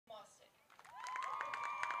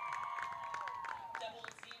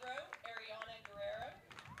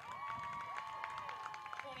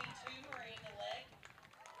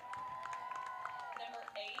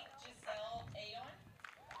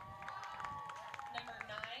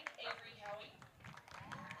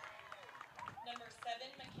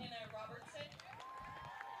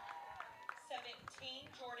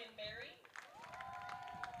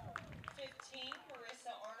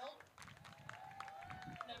Marissa Arnold.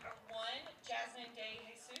 Number 1, Jasmine De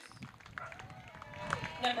Jesus.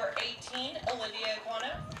 Number 18, Olivia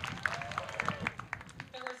Guano.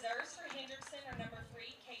 The reserves for Hendrickson are number 3,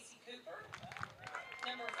 Casey Cooper.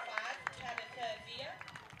 Number 5, Tabitha Villa.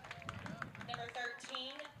 Number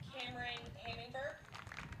 13, Cameron Hammingberg.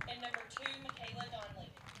 And number 2, Michaela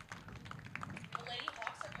Donnelly. The Lady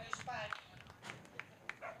Hawks are coached by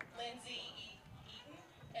Lindsay Eaton,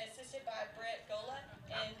 assisted by Brett Gola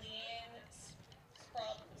and Leanne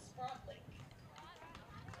Sprodley.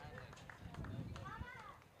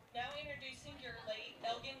 Now introducing your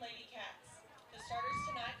Elgin Lady Cats. The starters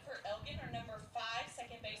tonight for Elgin are number 5,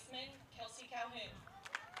 second baseman Kelsey Calhoun.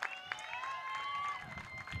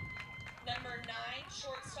 Number 9,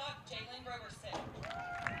 shortstop Jalen Roberson.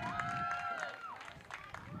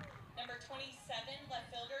 Number 27,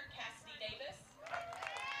 left fielder Cassidy Davis.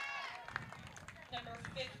 Number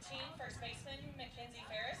 15, first baseman Mackenzie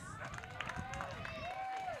Ferris.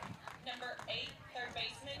 Number 8, third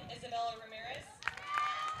baseman Isabella Ramirez.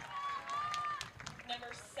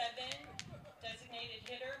 Number 7, designated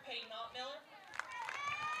hitter Peyton Miller.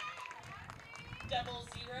 00,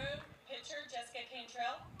 pitcher Jessica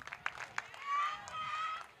Cantrell.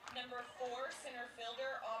 Number 4, center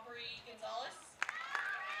fielder Aubrey Gonzalez.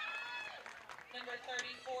 Number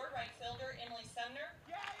 34, right fielder Emily Sumner.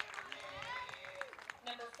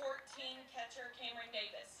 Number 14, catcher Cameron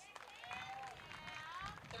Davis.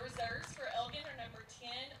 The reserves for Elgin are number 10,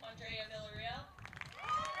 Andrea Villarreal.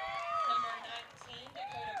 Number 19,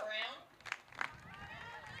 Dakota Brown.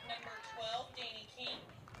 Number 12, Danny King.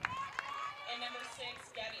 And number 6,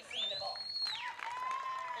 Gabby Sandoval.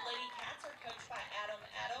 The Lady Cats are coached by Adam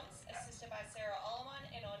Adams, assisted by Sarah Alleman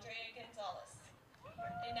and Andrea Gonzalez.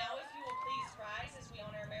 And now if you will please rise as we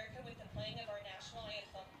honor America with the playing of our national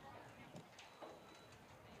anthem.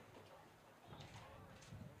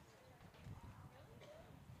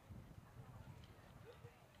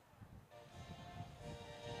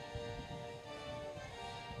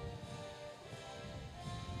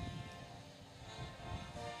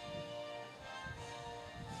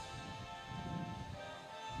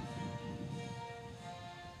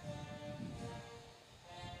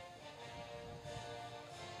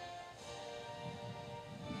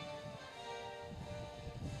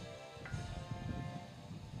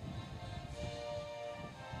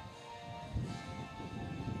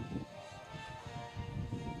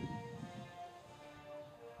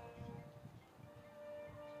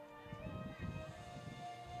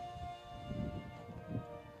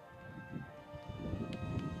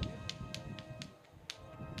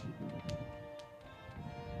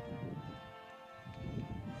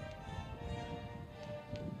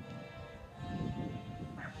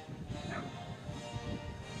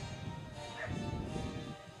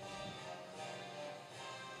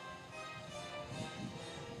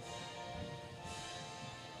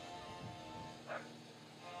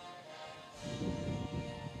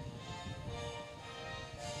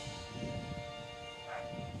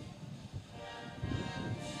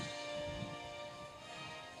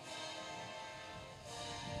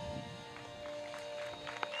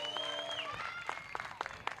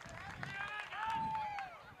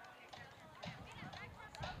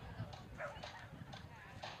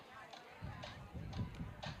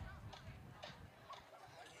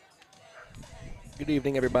 Good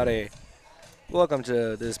evening, everybody. Welcome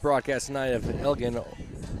to this broadcast tonight of Elgin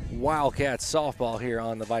WILDCATS softball here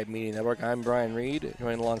on the Vype Media Network. I'm Brian Reed.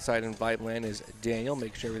 Joined alongside in Vype Land is Daniel.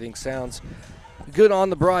 Make sure everything sounds good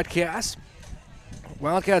on the broadcast.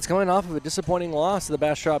 Wildcats coming off of a disappointing loss to the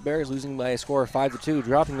Bastrop Bears, losing by a score of 5-2,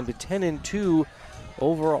 dropping them to 10-2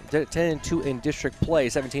 overall, 10-2 in district play,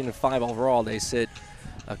 17-5 overall. They sit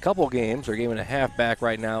a couple games, or a game and a half back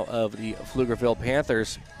right now, of the Pflugerville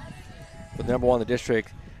Panthers, with number 1 in the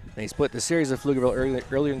district. They split the series of Pflugerville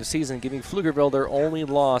earlier in the season, giving Pflugerville their only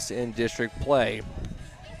loss in district play.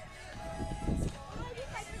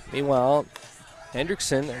 Meanwhile,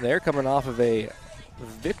 Hendrickson, they're coming off of a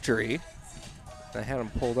victory. I had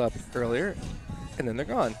them pulled up earlier, and then they're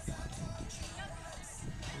gone.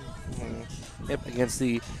 Yep, against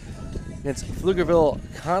Pflugerville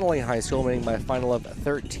Connolly High School, winning by a final of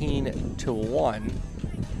 13-1.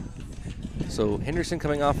 So Hendrickson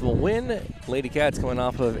coming off of a win, Lady Cats coming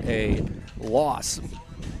off of a loss.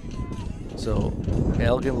 So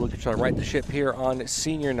Elgin will try to right the ship here on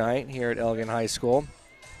senior night here at Elgin High School.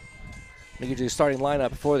 Let me get you the starting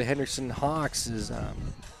lineup for the Hendrickson Hawks. Is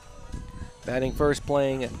batting first,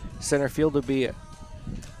 playing center field, will be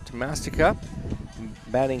Tomastica.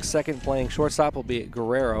 Batting second, playing shortstop, will be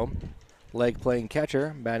Guerrero. Leg playing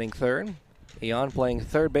catcher. Batting third Eon playing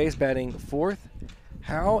third base, batting fourth.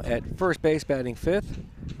 Howe at first base, batting fifth.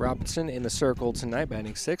 Robinson in the circle tonight,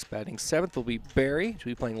 batting sixth. Batting seventh will be Barry, who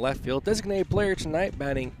will be playing left field. Designated player tonight,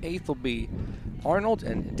 batting eighth will be Arnold.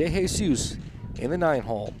 And De Jesus in the 9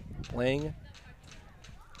 hole, playing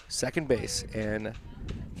second base. And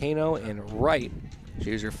Kano in right,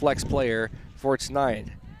 she's your flex player for tonight.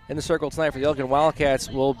 In the circle tonight for the Elgin Wildcats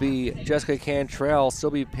will be Jessica Cantrell, still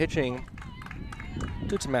be pitching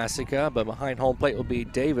to Tomasica, but behind home plate will be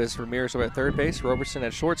Davis. Ramirez at third base, Robertson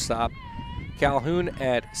at shortstop, Calhoun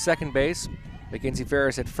at second base, Mackenzie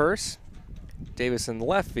Ferris at first, Davis in the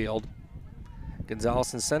left field,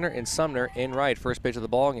 Gonzalez in center, and Sumner in right. First pitch of the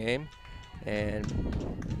ball game, and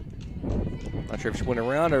not sure if she went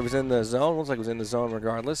around or it was in the zone. Looks like it was in the zone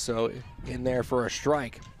regardless, so in there for a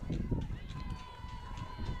strike.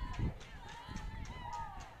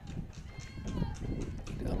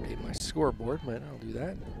 Scoreboard, but I'll do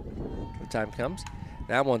that when the time comes.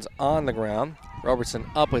 That one's on the ground. Robertson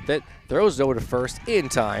up with it, throws it over to first in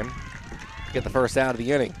time to get the first out of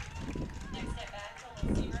the inning.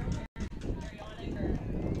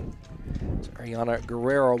 So Ariana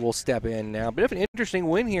Guerrero will step in now. Bit of an interesting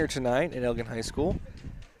win here tonight at Elgin High School.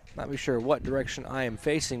 Not be sure what direction I am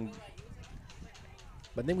facing,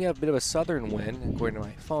 but I think we have a bit of a southern wind, according to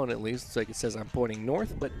my phone at least. It's like it says I'm pointing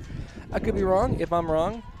north, but I could be wrong. If I'm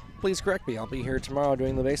wrong, please correct me. I'll be here tomorrow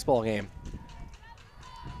doing the baseball game.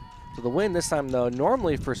 So the wind this time, though,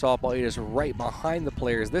 normally for softball, it is right behind the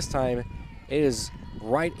players. This time, it is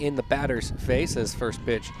right in the batter's face as first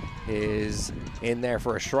pitch is in there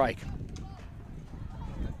for a strike.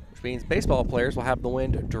 Which means baseball players will have the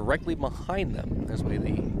wind directly behind them. That's the way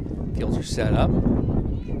the fields are set up.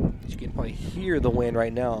 You can probably hear the wind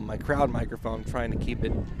right now on my crowd microphone. I'm trying to keep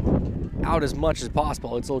it out as much as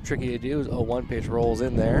possible. It's a little tricky to do. 0-1 pitch rolls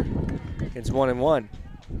in there. It's 1-1.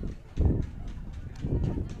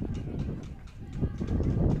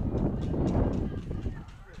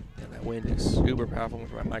 And that wind is super powerful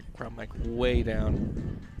with my microphone mic way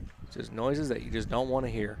down. It's just noises that you just don't want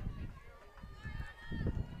to hear.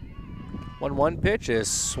 1-1 pitch is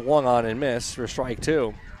swung on and missed for strike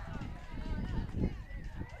 2.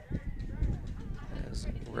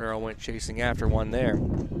 Guerrero went chasing after one there.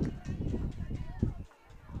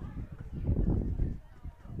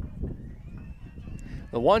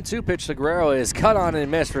 The 1-2 pitch to Guerrero is cut on and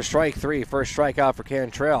missed for strike 3. First strikeout for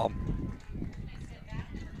Cantrell.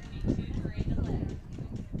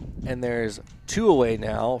 And there's 2 away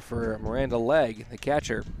now for Miranda Legg, the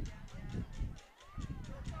catcher.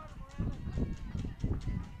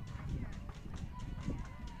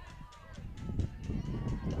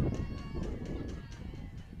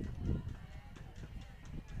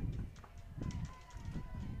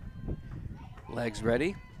 Legs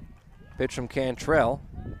ready. Pitch from Cantrell.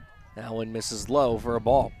 That one misses low for a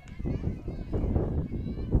ball.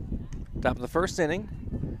 Top of the first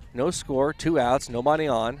inning. No score, 2 outs, nobody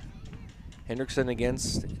on. Hendrickson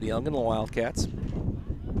against the Elgin Wildcats.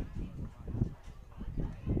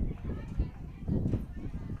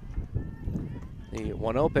 The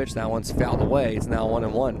 1-0 pitch, that one's fouled away. It's now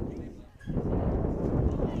 1-1.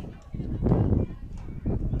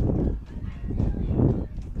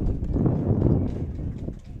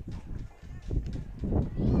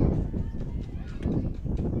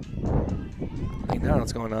 Now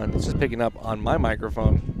what's going on? It's just picking up on my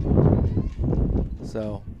microphone.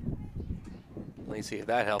 So let me see if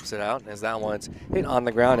that helps it out. As that one's hit on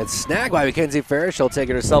the ground, it's snagged by Mackenzie Ferris. She'll take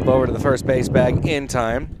it herself over to the first base bag in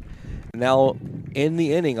time. Now in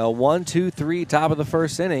the inning, a 1-2-3 top of the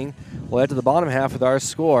first inning. We'll head to the bottom half with our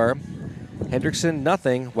score. Hendrickson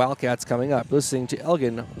nothing. Wildcats coming up. Listening to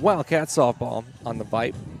Elgin Wildcats softball on the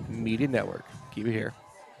Vype Media Network. Keep it here.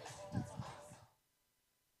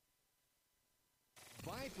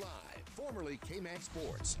 K-Max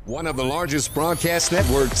Sports, one of the largest broadcast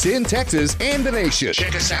networks in Texas and the nation.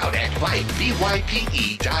 Check us out at Vype,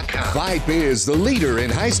 VYPE.com. Vype is the leader in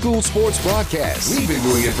high school sports broadcasts. We've been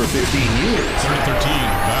doing it for 15 years. 3rd and 13.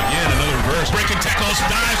 Again, another reverse. Breaking tackles,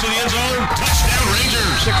 dives to the end zone. Touchdown,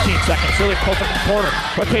 Rangers. 16 seconds. Really pulled from the corner.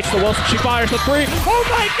 Quick pitch to Wilson. She fires the 3. Oh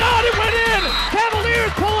my God, it went in!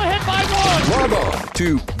 Cavaliers pull ahead by 1. Log on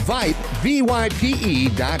to Vype,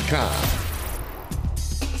 VYPE.com.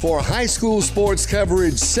 For high school sports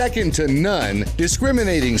coverage second to none,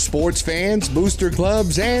 discriminating sports fans, booster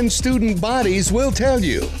clubs, and student bodies will tell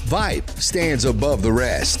you Vype stands above the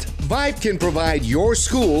rest. Vype can provide your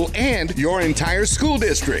school and your entire school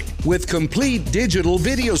district with complete digital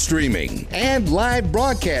video streaming and live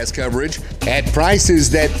broadcast coverage at prices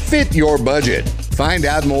that fit your budget. Find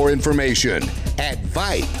out more information at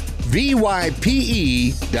Vype,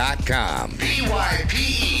 VYPE.com.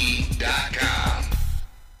 VYPE.com.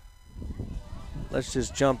 Let's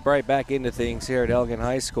just jump right back into things here at Elgin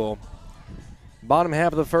High School. Bottom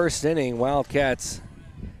half of the first inning, Wildcats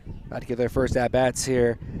about to get their first at-bats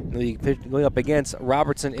here. Going up against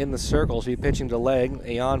Robertson in the circle. She'll be pitching to leg.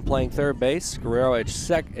 Ayan playing third base. Guerrero at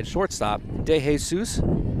shortstop. De Jesus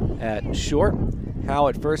at short. Howe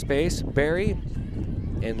at first base. Barry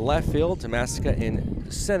in left field. Tomasika in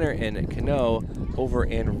center. And Cano over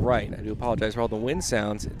in right. I do apologize for all the wind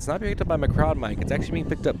sounds. It's not being picked up by my crowd mic. It's actually being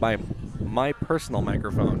picked up by my personal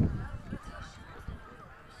microphone.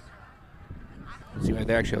 See right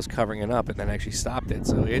there, actually I was covering it up and then actually stopped it.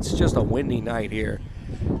 So it's just a windy night here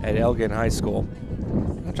at Elgin High School.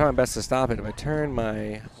 I'm trying my best to stop it. If I turn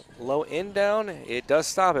my low end down, it does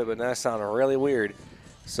stop it, but that sounded really weird.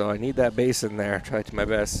 So I need that bass in there. Try to my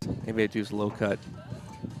best. Maybe I do a low cut.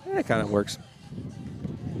 It kind of works.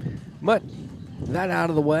 But that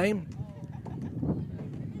out of the way,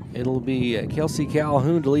 it'll be Kelsey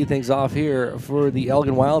Calhoun to lead things off here for the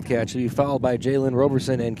Elgin Wildcats. She'll be followed by Jalen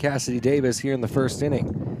Roberson and Cassidy Davis here in the first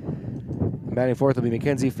inning. Batting fourth will be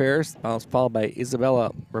Mackenzie Ferris, followed by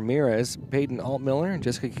Isabella Ramirez, Peyton Altmiller,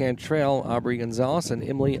 Jessica Cantrell, Aubrey Gonzalez, and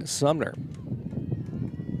Emily Sumner.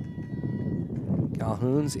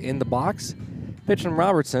 Calhoun's in the box. Pitch from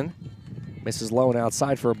Robertson. Misses low and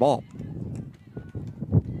outside for a ball.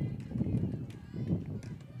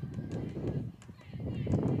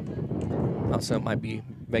 Also, it might be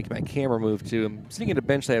making my camera move too. I'm sitting at a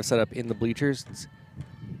bench they have set up in the bleachers. It's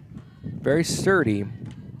very sturdy,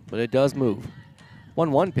 but it does move.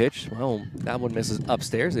 1-1 pitch. Well, that one misses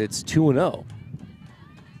upstairs. It's 2-0.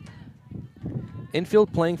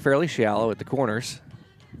 Infield playing fairly shallow at the corners.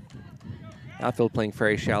 Outfield playing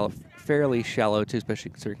fairly shallow too,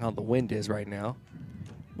 especially considering how the wind is right now.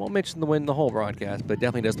 Won't mention the wind in the whole broadcast, but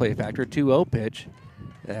definitely does play a factor. 2-0 pitch.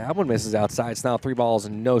 That one misses outside. It's now 3 balls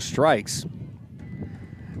and no strikes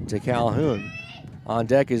to Calhoun. On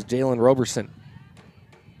deck is Jalen Roberson.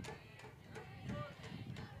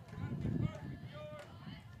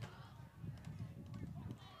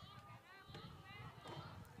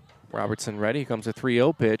 Robertson ready. Here comes a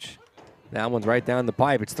 3-0 pitch. That one's right down the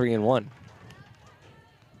pipe. It's 3-1.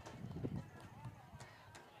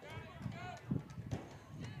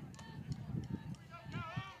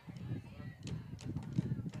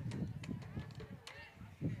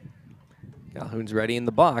 Calhoun's ready in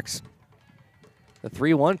the box. The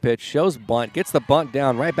 3-1 pitch shows bunt. Gets the bunt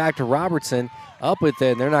down right back to Robertson. Up with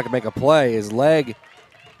it, and they're not going to make a play. His leg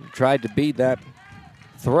tried to beat that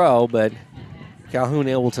throw, but Calhoun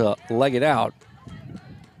able to leg it out.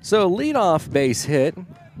 So leadoff base hit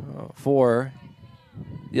for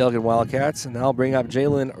the Elgin Wildcats, and I'll bring up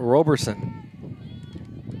Jalen Roberson.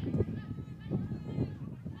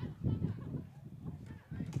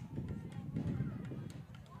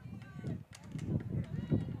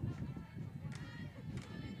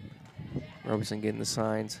 Roberson getting the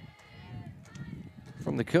signs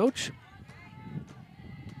from the coach.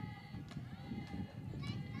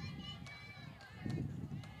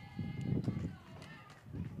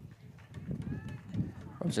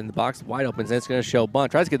 Roberson in the box, wide open, and it's going to show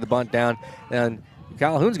bunt. Tries to get the bunt down, and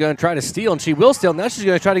Calhoun's going to try to steal, and she will steal. Now she's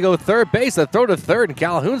going to try to go third base. The throw to third, and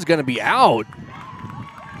Calhoun's going to be out.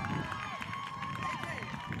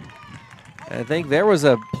 And I think there was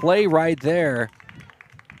a play right there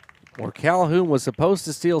where Calhoun was supposed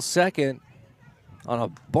to steal second on a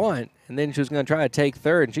bunt, and then she was going to try to take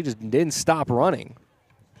third, and she just didn't stop running.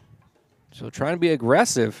 So trying to be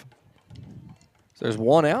aggressive. So there's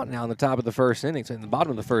one out now in the top of the first inning, so in the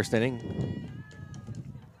bottom of the first inning.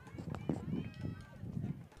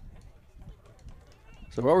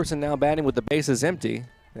 So Robertson now batting with the bases empty.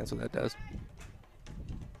 That's what that does.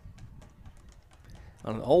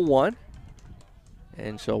 On an 0-1.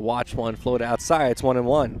 And she'll watch one float outside. It's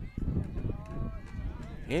 1-1.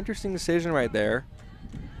 Interesting decision right there.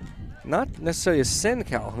 Not necessarily a send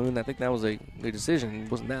Calhoun. I think that was a good decision. It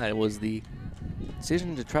wasn't that. It was the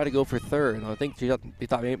decision to try to go for third. And I think he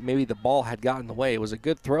thought maybe the ball had gotten in the way. It was a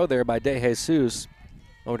good throw there by De Jesus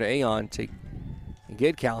over to Aon to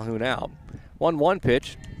get Calhoun out. 1-1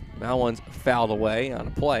 pitch. That one's fouled away on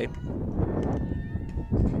a play.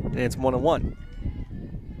 And it's 1-1.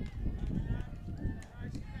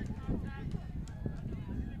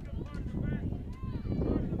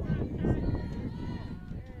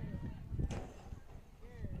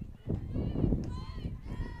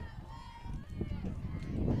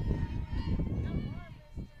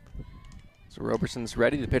 So Roberson's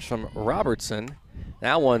ready to pitch from Robertson.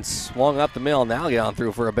 That one swung up the middle, and now get on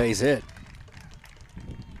through for a base hit.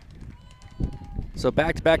 So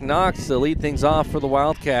back-to-back knocks to lead things off for the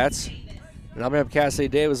Wildcats. And I'm going to have Cassidy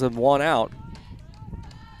Davis with one out.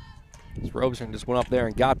 Robeson just went up there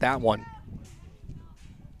and got that one.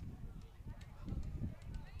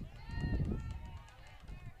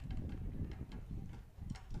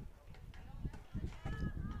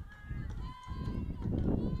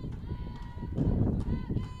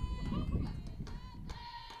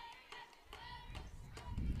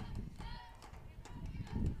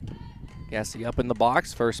 Cassidy up in the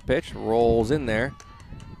box. First pitch rolls in there.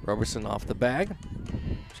 Roberson off the bag.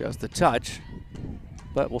 Just a touch,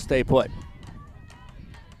 but will stay put.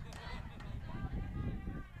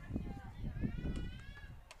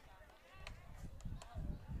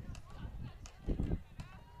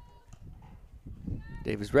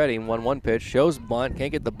 Davis ready. 1-1 pitch. Shows bunt.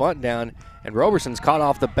 Can't get the bunt down. And Roberson's caught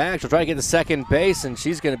off the bag. She'll try to get to second base, and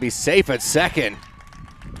she's going to be safe at second.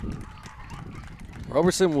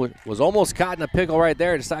 Roberson was almost caught in a pickle right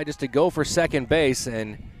there. Decided just to go for second base,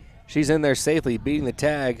 and she's in there safely, beating the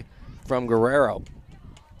tag from Guerrero.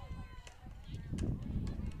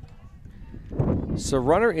 So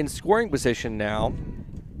runner in scoring position now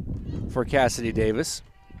for Cassidy Davis.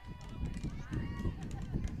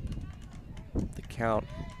 The count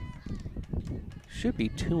should be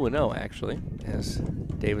 2-0 actually, as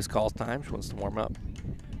Davis calls time. She wants to warm up.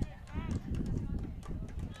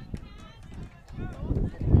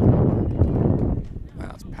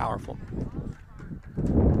 Wow, it's powerful.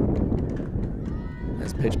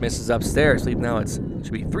 This pitch misses upstairs. Now it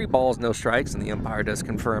should be 3 balls, no strikes, and the umpire does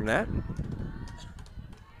confirm that.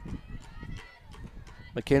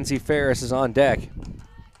 Mackenzie Ferris is on deck.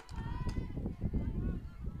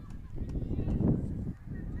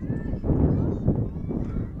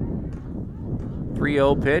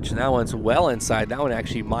 .30 pitch, and that one's well inside. That one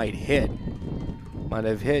actually might hit. Might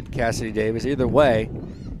have hit Cassidy Davis. Either way,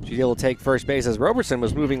 she's able to take first base. As Roberson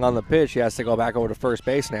was moving on the pitch, she has to go back over to first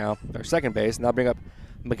base now, or second base. Now bring up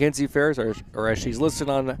Mackenzie Ferris, or as she's listed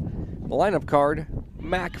on the lineup card,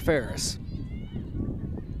 Mac Ferris.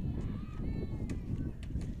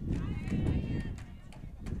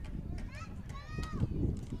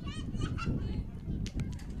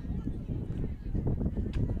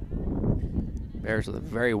 Bears with a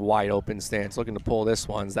very wide open stance, looking to pull this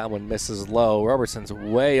one. That one misses low. Roberson's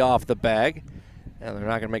way off the bag, and they're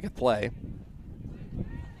not going to make a play.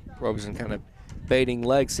 Roberson kind of baiting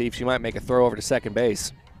legs, see if she might make a throw over to second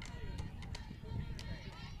base.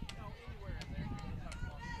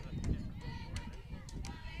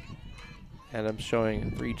 Adams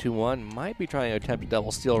showing 3-2-1. Might be trying to attempt a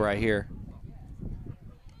double steal right here.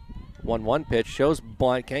 1-1 pitch, shows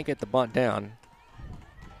bunt, can't get the bunt down.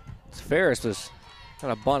 Ferris was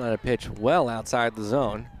kind of bunt on a pitch well outside the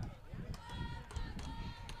zone.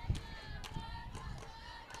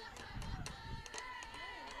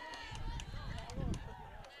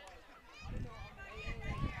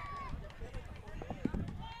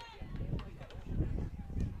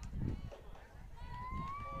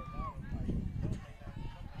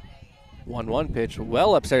 .1 pitch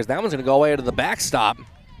well upstairs. That one's going to go away to the backstop.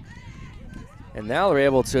 And now they're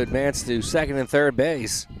able to advance to second and third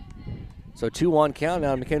base. So 2-1 count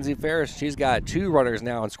now. Mackenzie Ferris, she's got 2 runners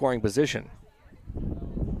now in scoring position.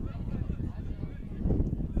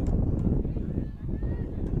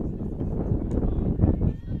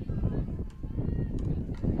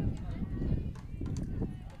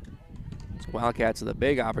 So Wildcats with a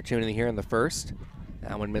big opportunity here in the first.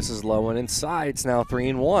 That one misses low and inside. It's now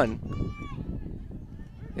 3-1.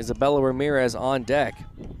 Isabella Ramirez on deck.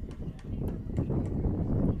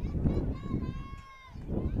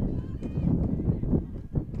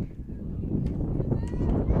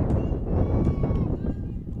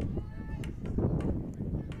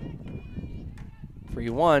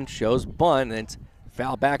 .31 shows bunt, and it's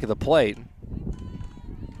foul back of the plate.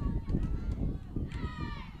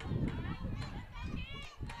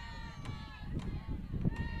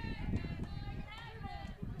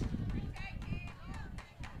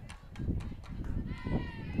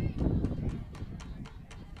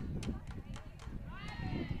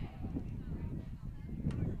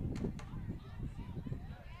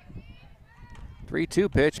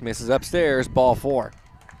 .32 pitch misses upstairs, ball 4.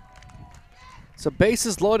 So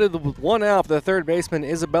bases loaded with 1 out for the third baseman,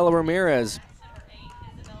 Isabella Ramirez.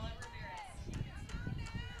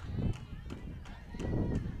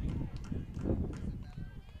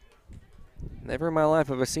 Never in my life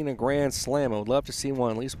have I seen a grand slam. I would love to see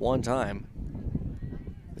one at least one time,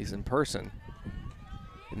 at least in person.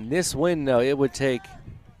 In this window, it would take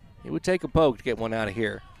a poke to get one out of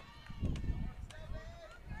here.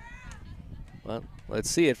 Well, let's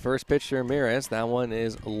see it. First pitch to Ramirez. That one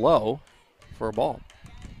is low for a ball.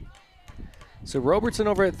 So Robertson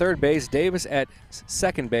over at third base, Davis at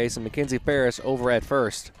second base, and Mackenzie Ferris over at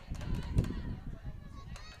first.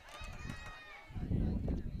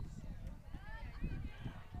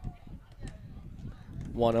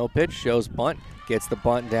 One-0 pitch, shows bunt, gets the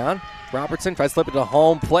bunt down. Robertson tries to slip it to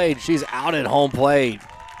home plate. She's out at home plate.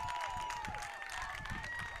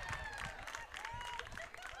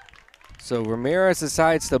 So Ramirez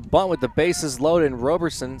decides to bunt with the bases loaded, and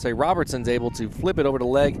Robertson's able to flip it over the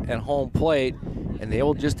leg at home plate, and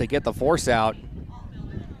able just to get the force out.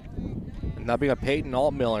 And now being a Peyton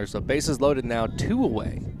Altmiller, so bases loaded now, 2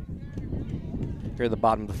 away here at the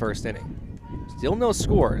bottom of the first inning. Still no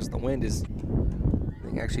scores. The wind is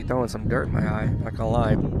actually throwing some dirt in my eye, not gonna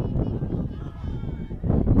lie.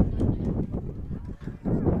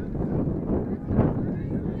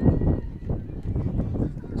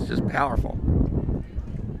 It's just powerful.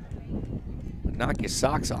 Knock your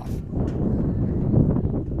socks off.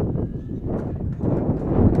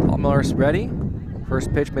 Altmiller's ready.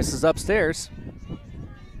 First pitch misses upstairs.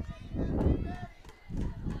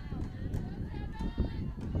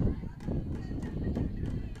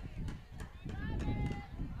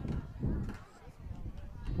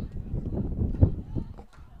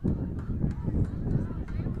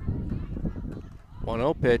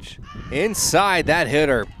 Pitch inside that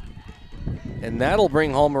hitter, and that'll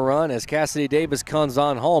bring home a run as Cassidy Davis comes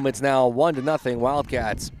on home. It's now 1-0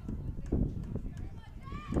 Wildcats.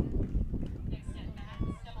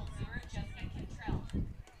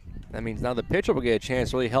 That means now the pitcher will get a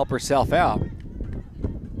chance to really help herself out.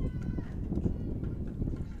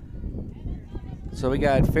 So we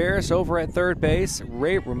got Ferris over at third base,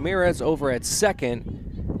 Ray Ramirez over at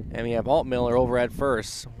second, and we have Altmiller over at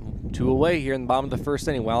first. 2 away here in the bottom of the first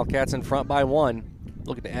inning. Wildcats in front by 1.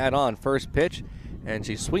 Looking to add on. First pitch, and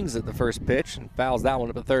she swings at the first pitch and fouls that one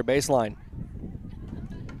up the third baseline.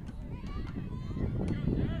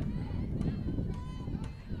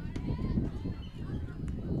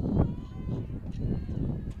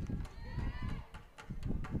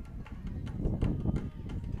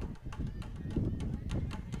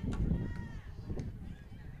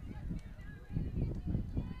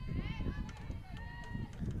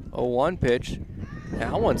 Oh, 1 pitch.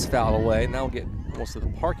 That one's fouled away. Now we'll get almost to the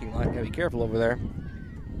parking lot. Gotta be careful over there.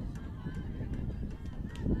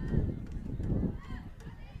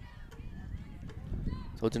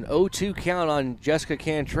 So it's an 0-2 count on Jessica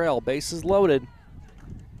Cantrell. Bases loaded.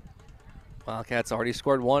 Wildcats already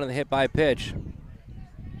scored 1 in the hit by pitch.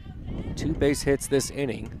 2 base hits this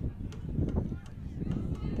inning.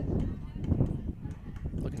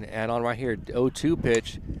 Looking to add on right here. 0-2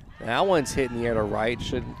 pitch. That one's hitting the air to right.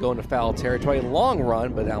 Shouldn't go into foul territory. Long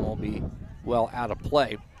run, but that won't be well out of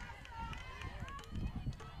play.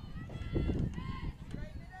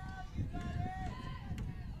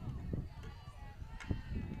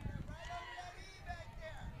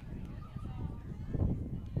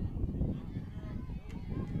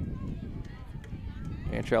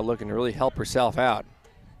 Cantrell looking to really help herself out.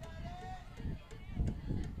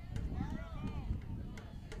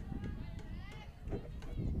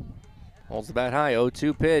 Holds the bat high,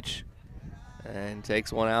 0-2 pitch, and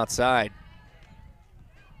takes one outside.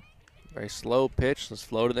 Very slow pitch, just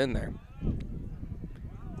floated in there.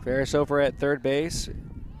 Ferris over at third base,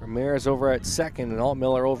 Ramirez over at second, and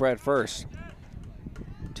Altmiller over at first.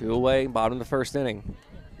 2 away, bottom of the first inning.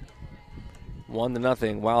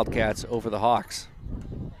 1-0, Wildcats over the Hawks.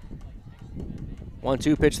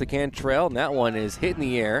 1-2 pitch to Cantrell, and that one is hit in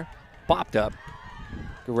the air, popped up.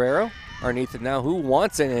 Guerrero underneath it now. Who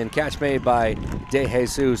wants it? And catch made by De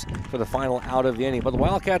Jesus for the final out of the inning. But the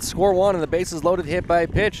Wildcats score 1 and the bases loaded, hit by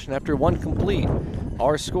pitch. And after 1 complete,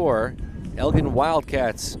 our score, Elgin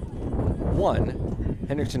Wildcats 1,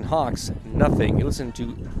 Hendrickson Hawks 0. You listen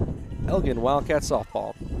to Elgin Wildcats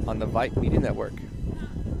softball on the Vype Media Network.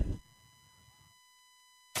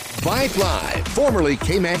 Vype Live, formerly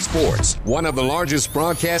KMAX Sports, one of the largest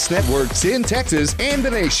broadcast networks in Texas and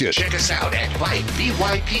the nation. Check us out at Vype,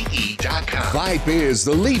 VYPE.com. Vype is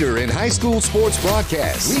the leader in high school sports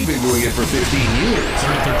broadcasts. We've been doing it for 15 years.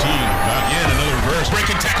 3rd and 13. Not yet. Another reverse.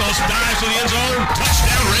 Breaking tackles. Dives to the end zone.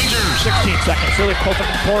 Touchdown, Rangers. 16 seconds. Really close up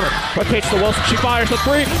in the corner. Quick pitch to Wilson. She fires the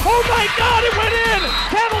 3. Oh my God! It went in.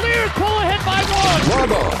 Cavaliers pull ahead by 1.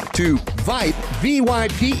 Log on to Vype,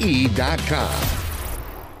 VYPE.com.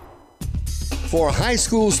 For high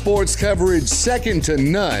school sports coverage second to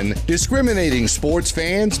none, discriminating sports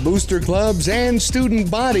fans, booster clubs, and student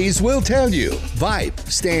bodies will tell you Vype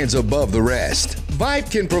stands above the rest.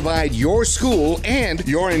 Vype can provide your school and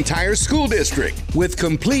your entire school district with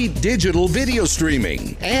complete digital video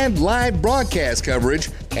streaming and live broadcast coverage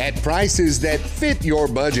at prices that fit your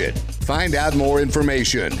budget. Find out more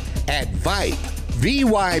information at Vype,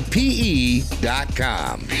 VYPE.com.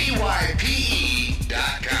 VYPE.com.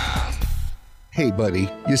 Hey, buddy,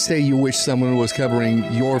 you say you wish someone was covering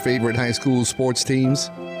your favorite high school sports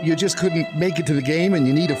teams? You just couldn't make it to the game and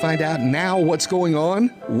you need to find out now what's going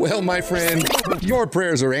on? Well, my friend, your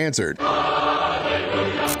prayers are answered. Go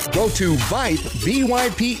to Vype,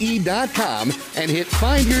 VYPE.com and hit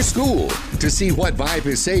Find Your School to see what Vype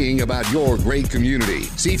is saying about your great community.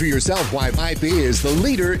 See for yourself why Vype is the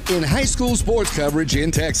leader in high school sports coverage in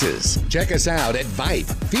Texas. Check us out at Vype,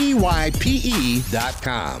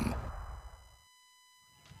 VYPE.com.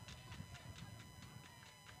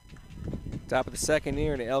 Top of the second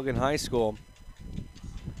here in Elgin High School.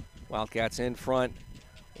 Wildcats in front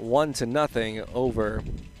 1-0 over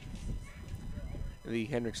the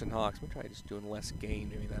Hendrickson Hawks. I'm going to try just doing less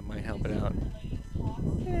gain. Maybe that might help it out.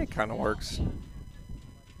 It kind of works.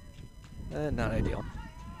 Not ideal.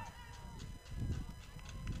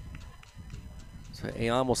 So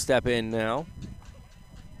Aon will step in now.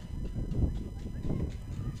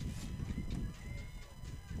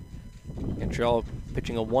 Cantrell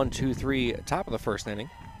pitching a 1-2-3 top of the first inning.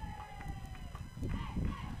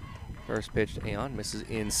 First pitch to Aon, misses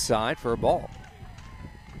inside for a ball.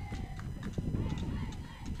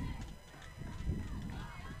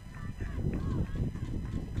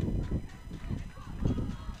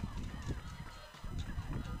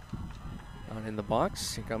 On in the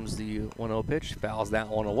box, here comes the 1-0 pitch, fouls that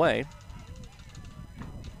one away.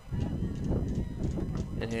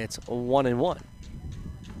 And it's 1-1.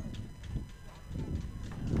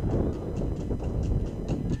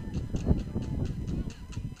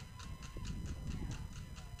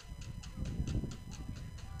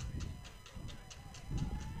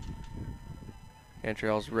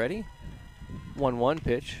 Cantrell's ready. 1-1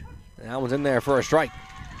 pitch. And that one's in there for a strike.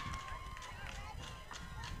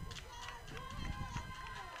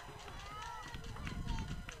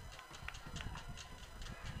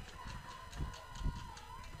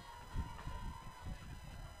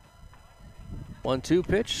 One-two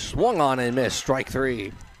pitch, swung on and missed. Strike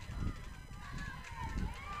three.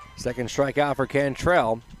 Second strikeout for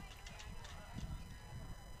Cantrell.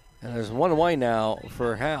 And there's one away now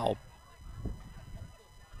for Howe.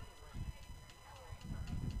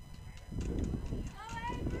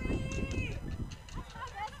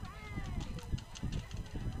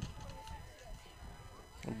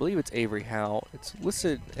 I believe it's Avery Howe. It's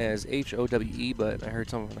listed as H-O-W-E, but I heard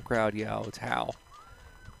someone from the crowd yell, it's Howe.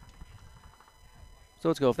 So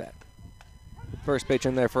let's go with that. First pitch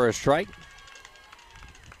in there for a strike.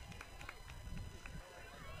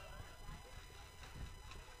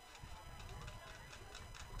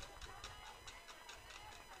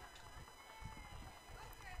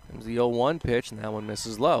 Comes the 0-1 pitch, and that one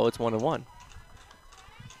misses low. It's 1-1.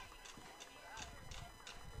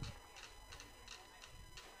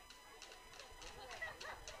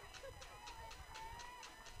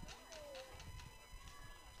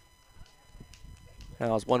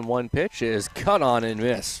 How's 1-1 pitch is cut on and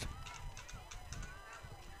missed.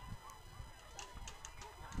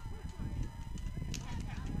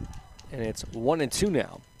 And it's 1-2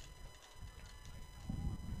 now.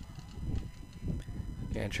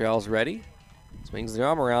 Cantrell's ready. Swings the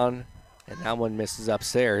arm around, and that one misses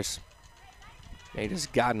upstairs. They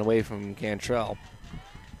just gotten away from Cantrell.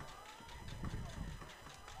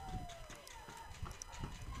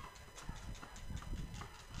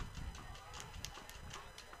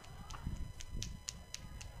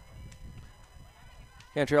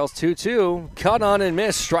 Cantrell's 2-2, cut on and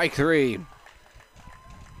missed, strike three.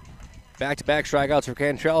 Back-to-back strikeouts for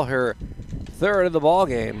Cantrell, her third of the ball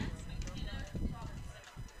game.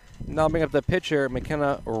 Now bring up the pitcher,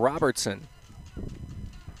 McKenna Robertson.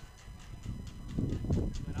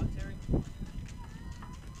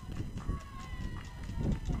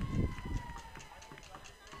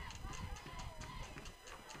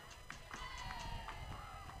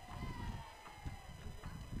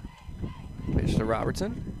 Pitch to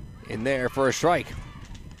Robertson. In there for a strike.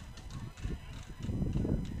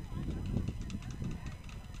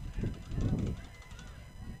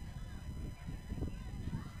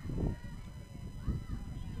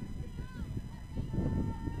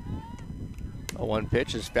 A 1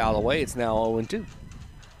 pitch is fouled away. It's now 0-2.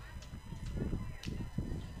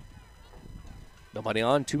 Nobody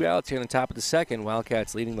on, 2 outs here on the top of the second.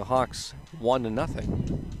 Wildcats leading the Hawks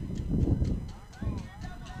 1-0.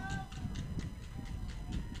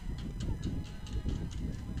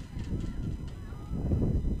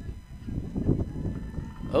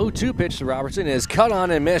 0-2 pitch to Robertson is cut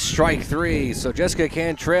on and missed, strike 3. So Jessica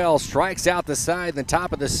Cantrell strikes out the side in the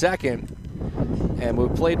top of the second. And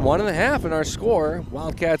we've played 1.5 in our score.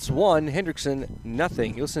 Wildcats 1, Hendrickson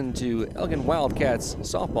nothing. You listen to Elgin Wildcats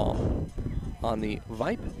softball on the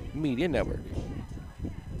Vype Media Network.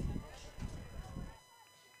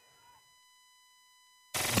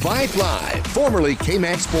 Vype Live, formerly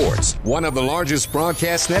KMAC Sports, one of the largest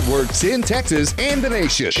broadcast networks in Texas and the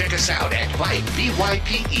nation. Check us out at Vype,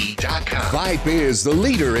 VYPE.com. Vype is the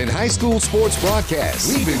leader in high school sports broadcasts.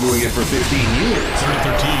 We've been doing it for 15 years. 3rd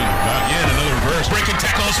and 13. Not yet. Another reverse. Breaking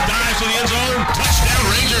tackles. Dives to the end zone. Touchdown,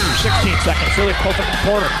 Rangers. 16 seconds. Really close up in the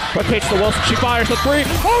corner. Quick pitch to Wilson. She fires the 3.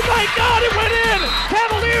 Oh my God! It went in.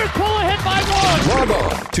 Cavaliers pull ahead by 1. Log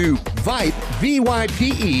on to Vype,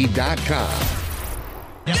 VYPE.com.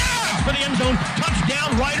 For the end zone.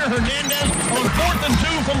 Touchdown, Ryder Hernandez on 4th and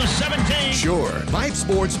 2 from the 17. Sure, Vype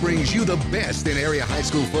Sports brings you the best in area high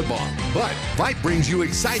school football, but Vype brings you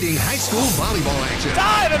exciting high school volleyball action.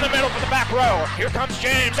 Dive in the middle for the back row. Here comes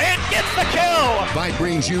James and gets the kill. Vype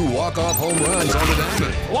brings you walk-off home runs on the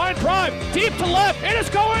diamond. Line drive, deep to left. It is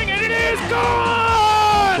going, and it is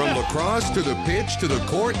gone. From lacrosse to the pitch to the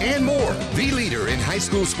court and more, the leader in high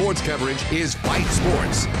school sports coverage is Vype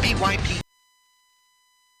Sports. VYP.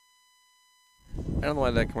 I don't know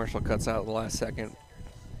why that commercial cuts out at the last second.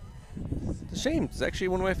 It's a shame. It's actually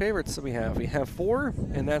one of my favorites that we have. We have 4,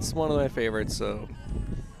 and that's one of my favorites. So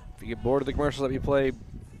if you get bored of the commercials that we play,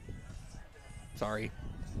 sorry.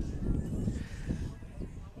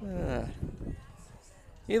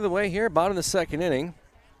 Either way, here, bottom of the second inning,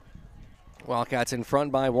 Wildcats in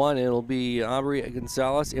front by 1. It'll be Aubrey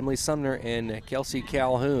Gonzalez, Emily Sumner, and Kelsey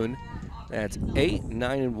Calhoun. That's 8,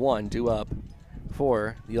 9, and 1 due up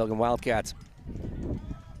for the Elgin Wildcats.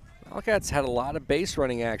 Wildcats had a lot of base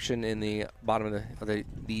running action in the bottom of the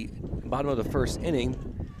bottom of the first inning,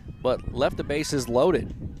 but left the bases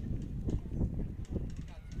loaded.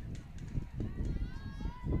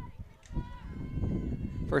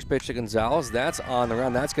 First pitch to Gonzalez, that's on the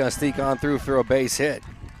ground. That's going to sneak on through for a base hit.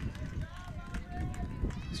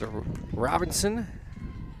 So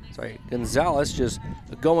Gonzalez just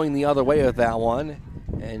going the other way with that one,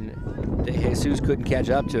 and De Jesus couldn't catch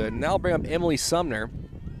up to it. And now bring up Emily Sumner.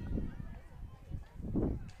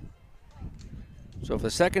 So for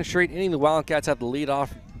the second straight inning, the Wildcats have the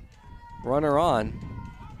leadoff runner on.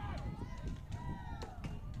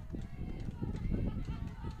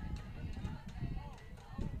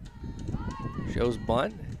 Shows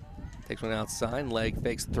bunt, takes one outside, leg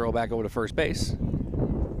fakes the throw back over to first base.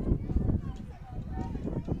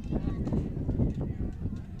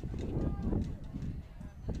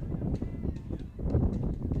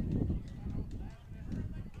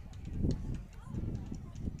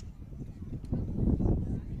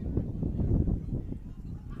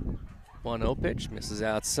 One 0 pitch, misses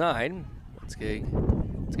outside. It's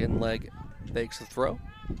getting leg fakes the throw.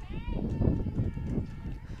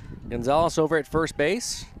 Gonzalez over at first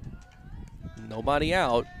base. Nobody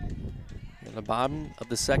out in the bottom of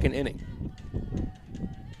the second inning.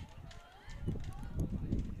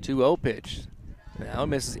 2-0 pitch. Now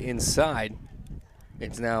misses inside.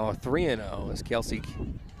 It's now a 3-0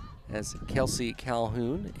 as Kelsey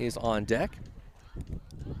Calhoun is on deck.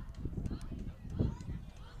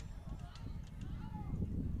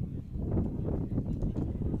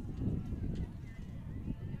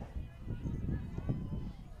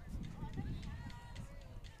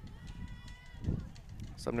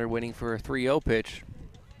 Sumner waiting for a 3-0 pitch.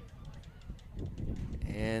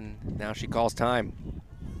 And now she calls time.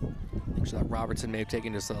 I think she thought Robertson may have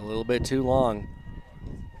taken just a little bit too long.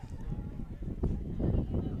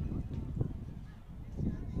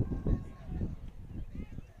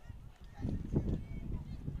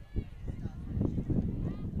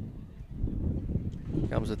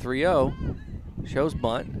 Comes a 3-0. Shows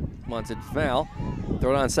bunt. Bunts it foul.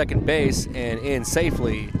 Throw it on second base, and in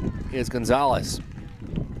safely is Gonzalez.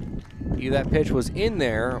 Either that pitch was in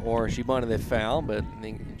there or she bunted it foul, but I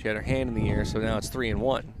think she had her hand in the air, so now it's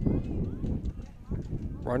 3-1.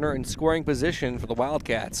 Runner in scoring position for the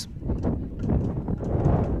Wildcats.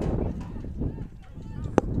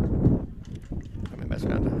 I'm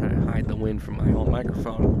messing around to hide the wind from my own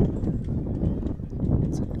microphone.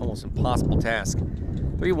 It's an almost impossible task.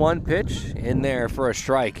 3-1 pitch in there for a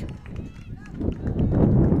strike.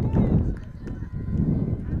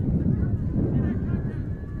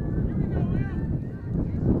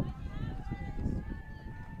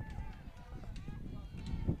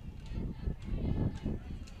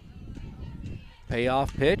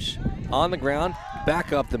 Payoff pitch on the ground,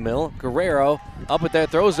 back up the middle. Guerrero up with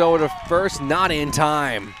that, throws over to first, not in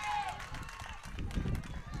time.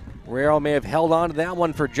 Guerrero may have held on to that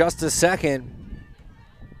one for just a second.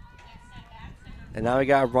 And now we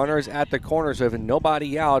got runners at the corners with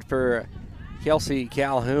nobody out for Kelsey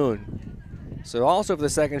Calhoun. So also for the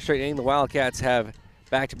second straight inning, the Wildcats have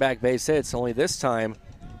back-to-back base hits. Only this time,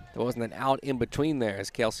 there wasn't an out in between there, as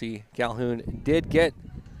Kelsey Calhoun did get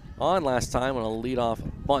on last time on a leadoff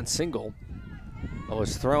bunt single, but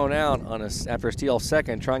was thrown out on after a steal of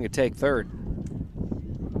second, trying to take third.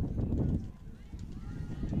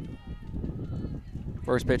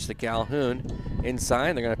 First pitch to Calhoun.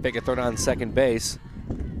 Inside, they're going to pick a third on second base.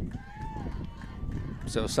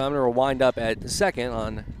 So Sumner will wind up at second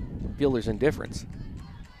on fielder's indifference.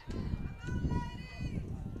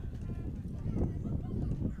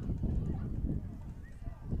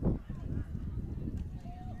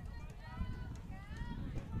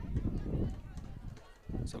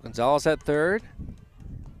 So Gonzalez at third.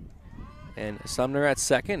 And Sumner at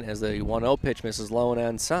second as the 1-0 pitch misses low and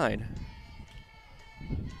inside.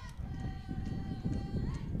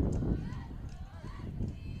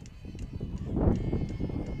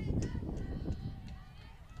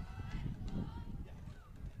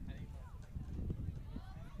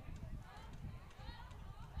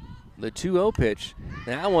 The 2-0 pitch.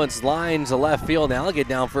 That one's lined to left field. Now they'll get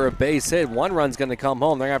down for a base hit. One run's going to come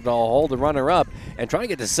home. They're going to have to hold the runner up and try to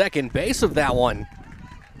get to second base of that one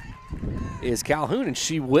is Calhoun, and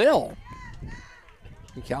she will.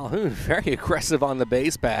 Calhoun very aggressive on the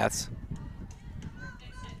base paths.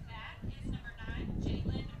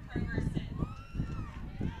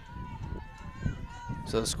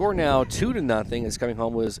 So the score now 2-0 is coming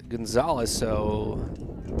home was Gonzalez. So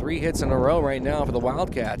 3 hits in a row right now for the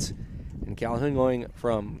Wildcats. And Calhoun going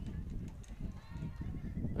all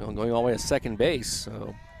the way to second base. So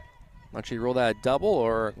I'm not sure you roll that a double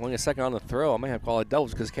or going a second on the throw. I might have to call it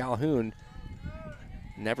doubles because Calhoun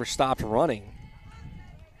never stopped running.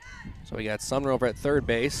 So we got Sumner over at third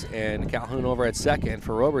base and Calhoun over at second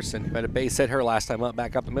for Roberson, who had a base hit her last time up,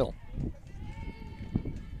 back up the middle.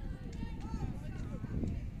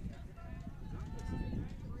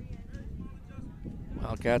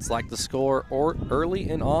 Wildcats like to score early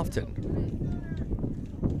and often.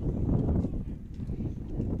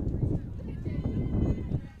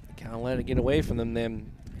 Kind of let it get away from them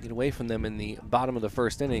in the bottom of the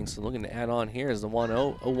first inning. So looking to add on here is the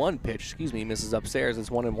 1-0-1 pitch. Misses upstairs. It's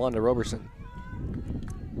 1-1 to Roberson.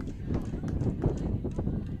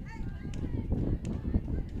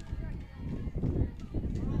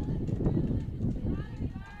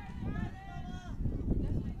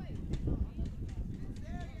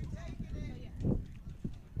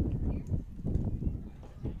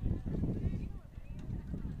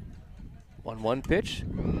 One pitch,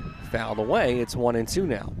 fouled away. It's 1-2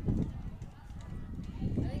 now.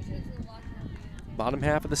 Bottom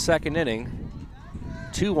half of the second inning.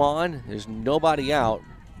 2 on. There's nobody out.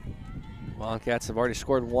 Wildcats have already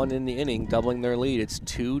scored 1 in the inning, doubling their lead. It's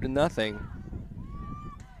 2-0.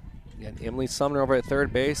 You got Emily Sumner over at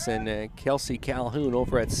third base and Kelsey Calhoun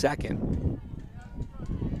over at second.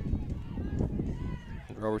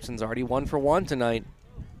 Robertson's already 1 for 1 tonight.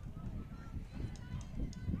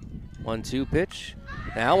 1-2 pitch.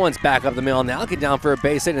 That one's back up the middle. Now get down for a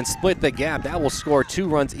base hit and split the gap. That will score 2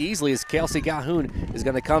 runs easily as Kelsey Calhoun is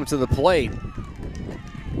going to come to the plate.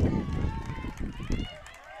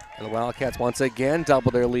 And the Wildcats once again double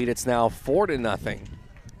their lead. It's now 4-0.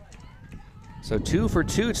 So 2 for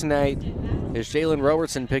 2 tonight is Jalen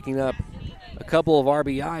Robertson picking up a couple of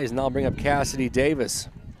RBIs, and I'll bring up Cassidy Davis.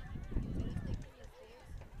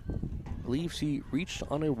 I believe she reached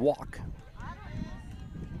on a walk.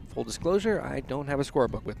 Full disclosure, I don't have a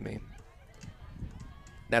scorebook with me.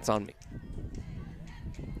 That's on me.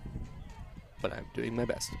 But I'm doing my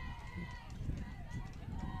best.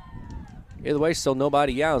 Either way, still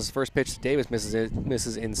nobody out. As first pitch to Davis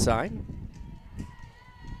misses inside.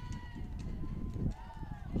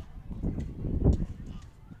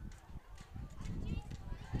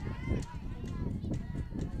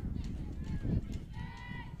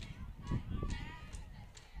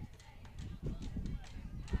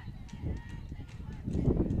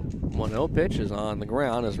 No pitch is on the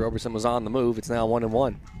ground as Roberson was on the move. It's now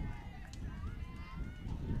 1-1.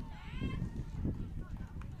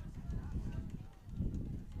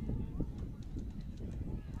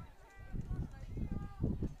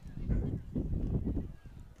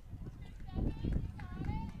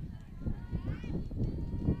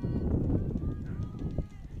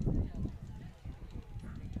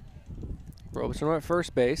 Roberson at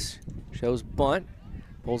first base, shows bunt.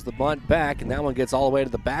 Pulls the bunt back, and that one gets all the way to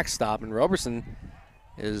the backstop. And Roberson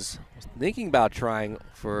is thinking about trying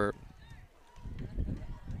for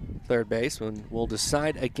third baseman will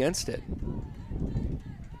decide against it.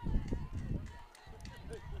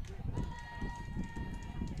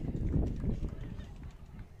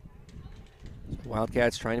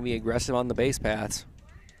 Wildcats trying to be aggressive on the base paths.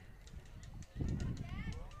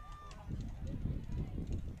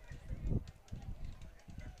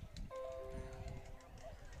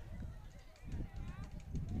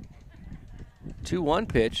 Two-one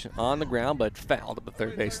pitch on the ground, but fouled at the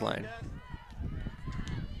third baseline.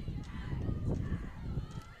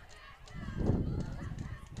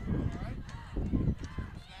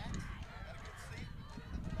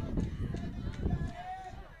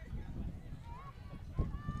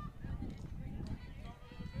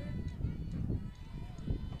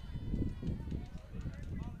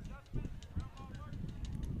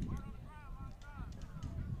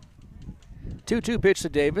 Two-two pitch to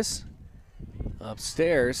Davis.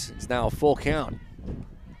 Upstairs, it's now a full count.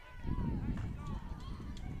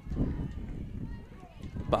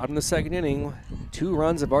 Bottom of the second inning, 2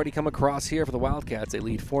 runs have already come across here for the Wildcats. They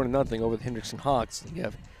lead 4-0 over the Hendrickson Hawks. You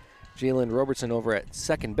have Jalen Robertson over at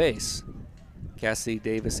second base. Cassidy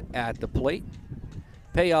Davis at the plate.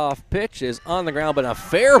 Payoff pitch is on the ground, but a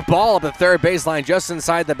fair ball at the third baseline just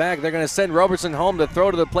inside the bag. They're going to send Robertson home. The throw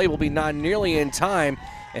to the plate will be not nearly in time.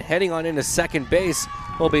 And heading on into second base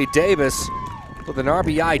will be Davis with an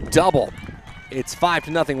RBI double. It's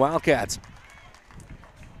 5-0 Wildcats.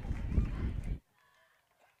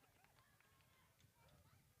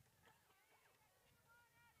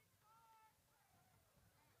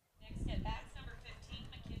 Next at bat's number 15,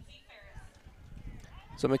 Mackenzie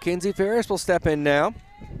Ferris. So Mackenzie Ferris will step in now.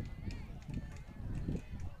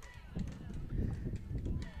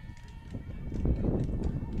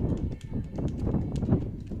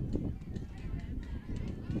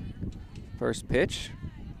 First pitch,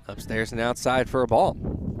 upstairs and outside for a ball.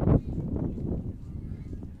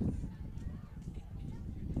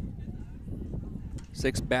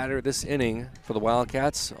 Sixth batter this inning for the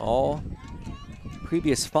Wildcats. All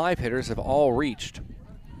previous 5 hitters have all reached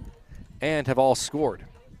and have all scored.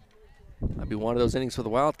 Might be one of those innings for the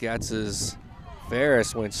Wildcats as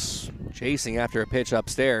Ferris went chasing after a pitch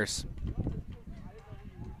upstairs.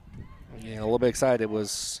 Getting a little bit excited. It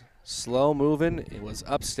was slow moving. It was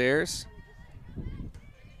upstairs.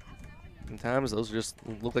 Sometimes those just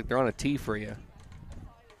look like they're on a tee for you.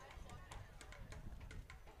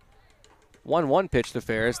 1-1 pitch to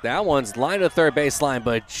Ferris. That one's lined to third baseline,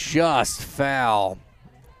 but just foul.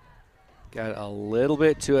 Got a little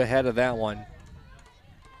bit too ahead of that one.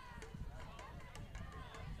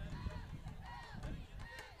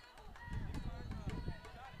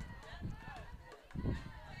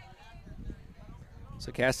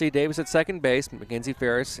 So Cassidy Davis at second base, Mackenzie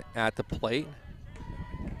Ferris at the plate.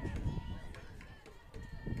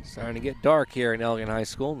 Starting to get dark here in Elgin High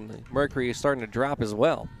School, and the mercury is starting to drop as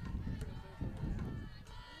well.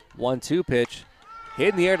 1-2 pitch, hit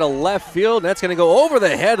in the air to left field, and that's going to go over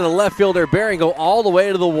the head of the left fielder, Barry, and go all the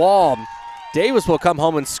way to the wall. Davis will come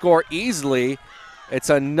home and score easily. It's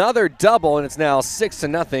another double, and it's now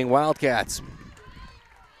 6-0 Wildcats.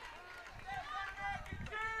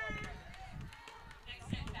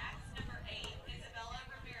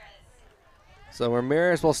 So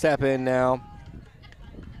Ramirez will step in now.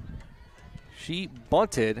 She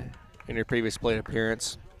bunted in her previous plate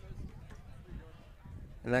appearance,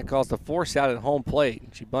 and that caused a force out at home plate.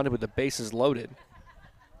 She bunted with the bases loaded,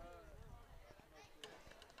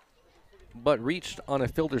 but reached on a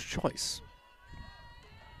fielder's choice.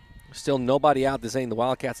 Still nobody out this inning. The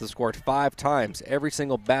Wildcats have scored 5 times. Every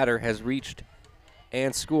single batter has reached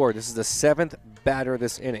and scored. This is the 7th batter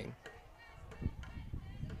this inning.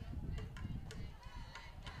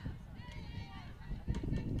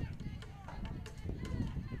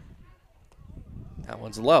 That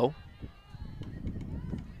one's low.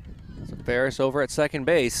 So Ferris over at second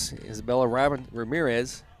base. Isabella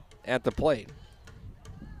Ramirez at the plate.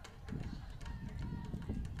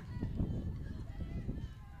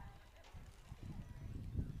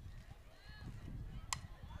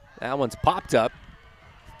 That one's popped up.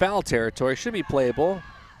 Foul territory, should be playable.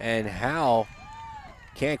 And Howe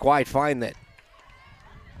can't quite find that.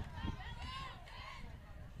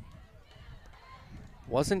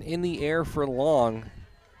 Wasn't in the air for long.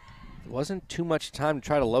 It wasn't too much time to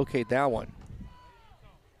try to locate that one.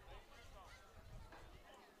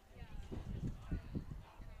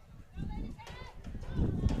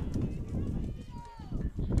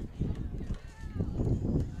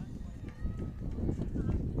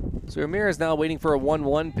 So Ramirez now waiting for a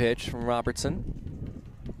 1-1 pitch from Robertson.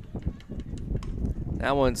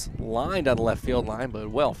 That one's lined on the left field line,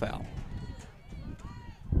 but well foul.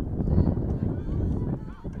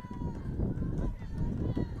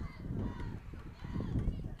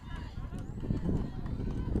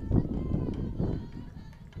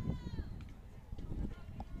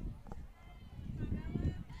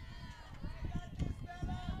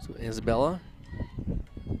 Isabella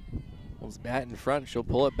holds the bat in front. She'll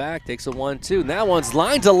pull it back, takes a 1-2. And that one's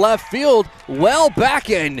lined to left field, well back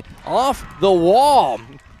and off the wall.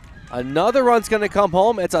 Another run's going to come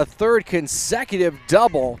home. It's a third consecutive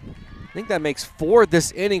double. I think that makes 4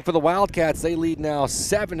 this inning for the Wildcats. They lead now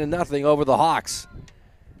 7-0 over the Hawks.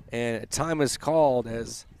 And time is called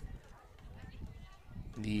as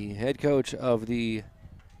the head coach of the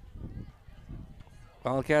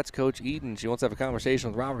Wildcats, Coach Eden, she wants to have a conversation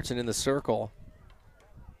with Robertson in the circle.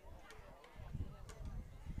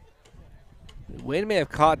 Wayne may have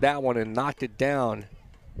caught that one and knocked it down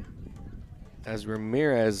as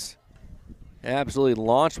Ramirez absolutely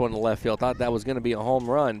launched one to left field. Thought that was going to be a home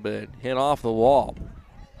run, but it hit off the wall.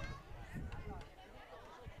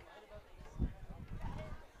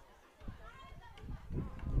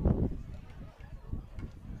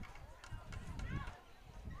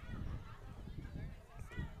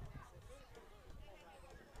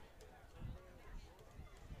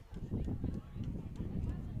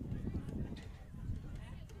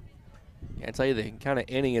 Can't tell you the kind of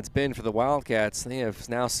inning it's been for the Wildcats. They have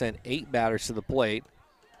now sent 8 batters to the plate.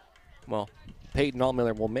 Well, Peyton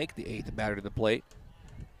Altmiller will make the 8th batter to the plate.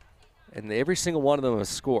 And every single one of them has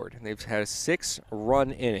scored. They've had a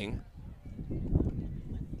 6-run inning.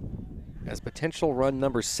 As potential run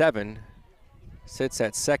number 7 sits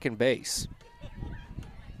at second base.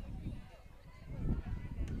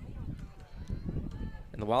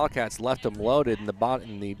 And the Wildcats left them loaded in the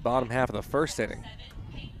bottom half of the first inning.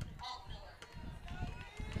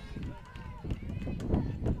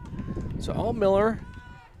 So Altmiller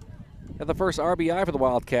had the first RBI for the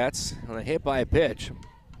Wildcats on a hit by a pitch.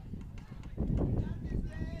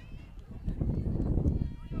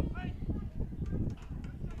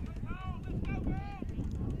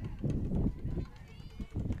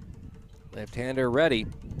 Left-hander ready.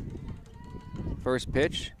 First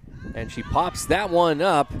pitch, and she pops that one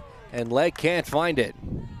up, and leg can't find it.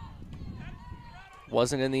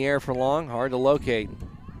 Wasn't in the air for long, hard to locate.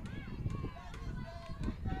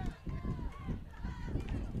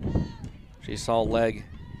 She saw leg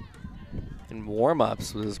in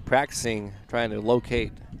warm-ups, was practicing trying to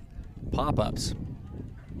locate pop-ups.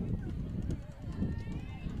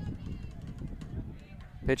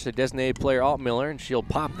 Pitch to designated player Altmiller, and she'll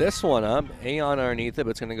pop this one up. Aeon underneath it, but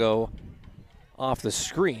it's going to go off the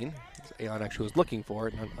screen. Aeon actually was looking for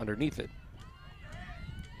it underneath it.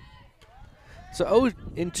 So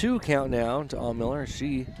 0-2 count now to Altmiller.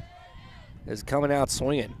 She is coming out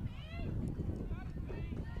swinging.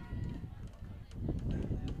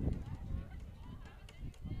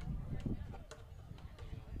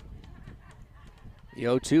 The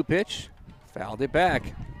 0-2 pitch, fouled it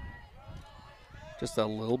back. Just a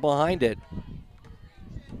little behind it.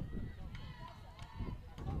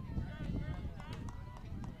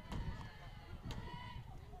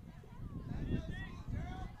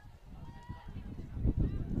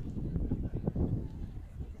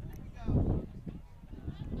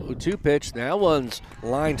 Two pitch, that one's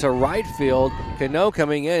lined to right field. Cano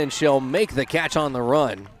coming in, and she'll make the catch on the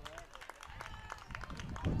run.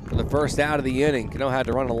 For the first out of the inning, Cano had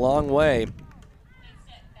to run a long way.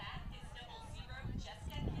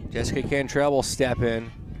 Jessica Cantrell will step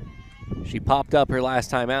in. She popped up her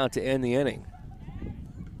last time out to end the inning.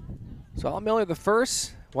 So Altmiller the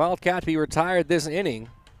first Wildcat to be retired this inning.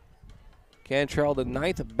 Cantrell the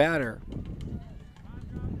 9th batter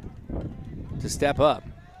to step up.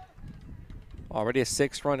 Already a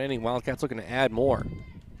 6-run inning. Wildcats looking to add more.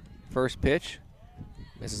 First pitch,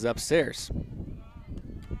 misses upstairs.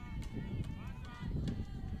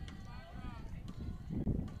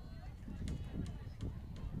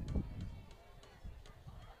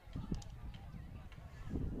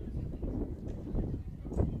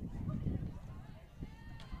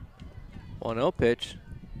 One 0 pitch.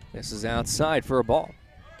 This is outside for a ball.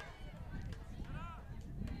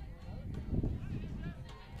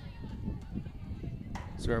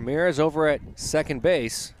 So Ramirez over at second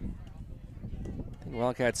base. I think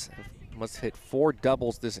Wildcats must hit 4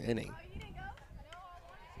 doubles this inning.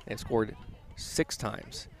 They've scored 6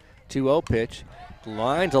 times. 2-0 pitch.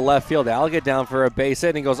 Line to left field. Alga down for a base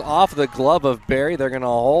hit and goes off the glove of Barry. They're going to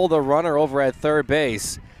hold the runner over at third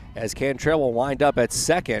base as Cantrell will wind up at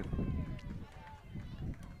second.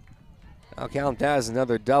 I'll count that as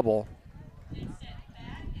another double.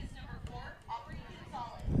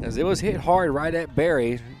 As it was hit hard right at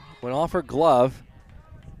Barry, went off her glove,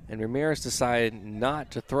 and Ramirez decided not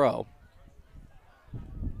to throw.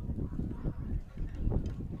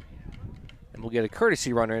 And we'll get a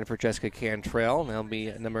courtesy runner in for Jessica Cantrell. That'll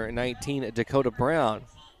be number 19, Dakota Brown.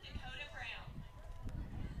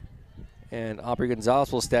 And Aubrey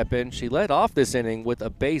Gonzalez will step in. She led off this inning with a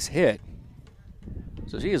base hit.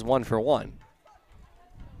 So she is 1 for 1.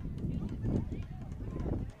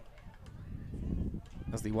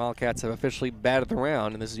 As the Wildcats have officially batted the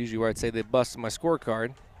round, and this is usually where I'd say they busted my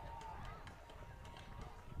scorecard.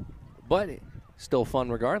 But still fun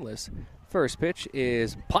regardless. First pitch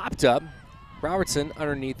is popped up. Robertson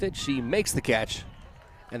underneath it. She makes the catch,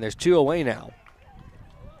 and there's 2 away now.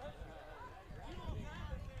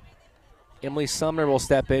 Emily Sumner will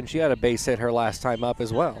step in. She had a base hit her last time up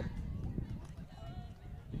as well.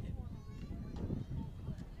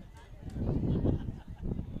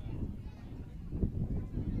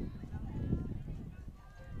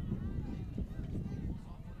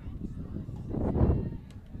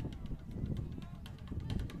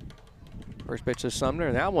 First pitch to Sumner,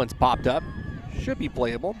 and that one's popped up. Should be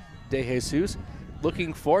playable. De Jesus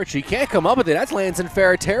looking for it. She can't come up with it. That lands in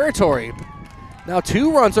fair territory. Now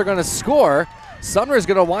 2 runs are going to score. Sumner is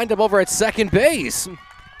going to wind up over at second base.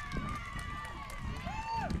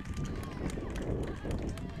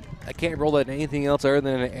 I can't roll that anything else other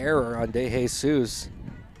than an error on De Jesus,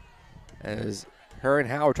 as her and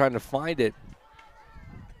Howard trying to find it,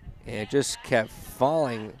 and it just kept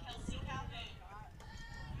falling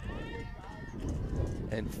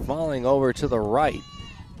and falling over to the right.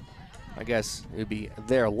 I guess it would be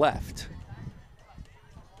their left.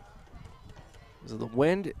 So the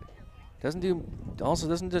wind doesn't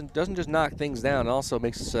just knock things down. It also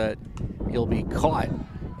makes it so that he'll be caught,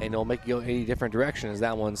 and it'll make you go any different direction. As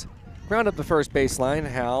that one's ground up the first baseline.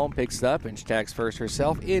 Hal picks it up and she tags first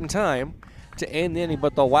herself in time to end the inning.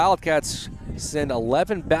 But the Wildcats send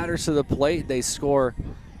 11 batters to the plate. They score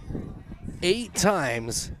 8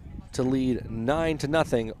 times to lead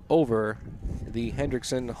 9-0 over the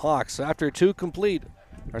Hendrickson Hawks. After 2 complete,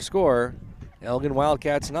 our score, Elgin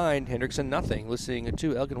Wildcats 9, Hendrickson nothing. Listening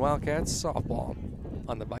to Elgin Wildcats softball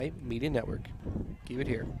on the Vype Media Network. Keep it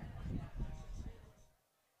here.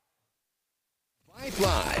 Vype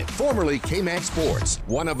Live, formerly KMAX Sports,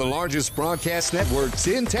 one of the largest broadcast networks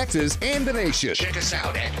in Texas and the nation. Check us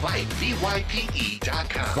out at Vype,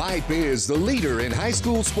 VYPE.com. Vype is the leader in high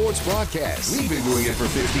school sports broadcasts. We've been doing it for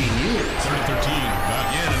 15 years. 3rd and 13.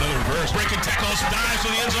 Again, another reverse. Breaking tackles, dives to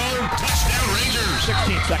the end zone. Touchdown, Rangers.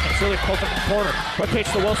 16 seconds. Really close at the corner.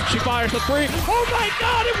 Rotates to Wilson. She fires the 3. Oh my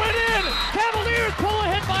God! It went in. Cavaliers pull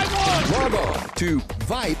ahead by 1. Log on to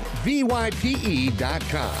Vype,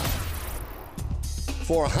 VYPE.com.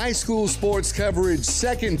 For high school sports coverage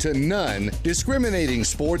second to none, discriminating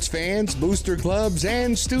sports fans, booster clubs,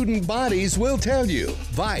 and student bodies will tell you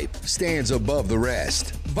Vype stands above the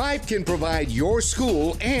rest. Vype can provide your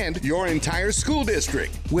school and your entire school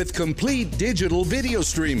district with complete digital video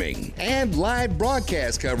streaming and live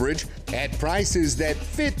broadcast coverage at prices that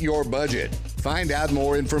fit your budget. Find out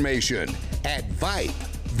more information at Vype,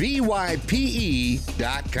 VYPE.com.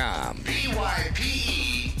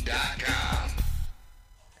 VYPE.com.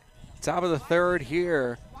 Top of the 3rd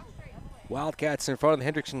here. Wildcats in front of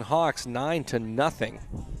the Hendrickson Hawks 9-0.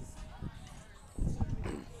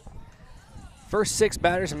 First 6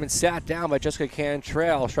 batters have been sat down by Jessica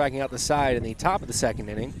Cantrell, striking out the side in the top of the 2nd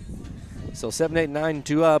inning. So 7-8,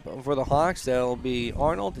 9-2 up for the Hawks. That'll be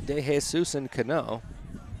Arnold, De Jesus, and Cano.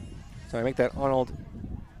 Sorry, make that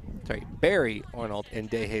Barry, Arnold, and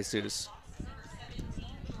De Jesus.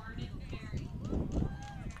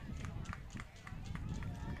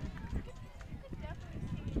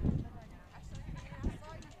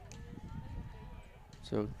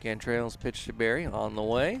 So Cantrell's pitch to Barry on the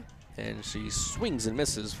way, and she swings and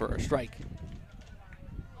misses for a strike.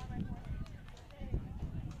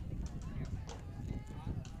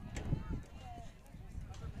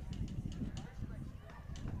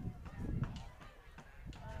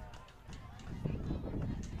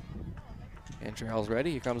 Cantrell's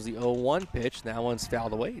ready. Here comes the 0-1 pitch. That one's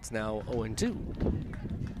fouled away. It's now 0-2.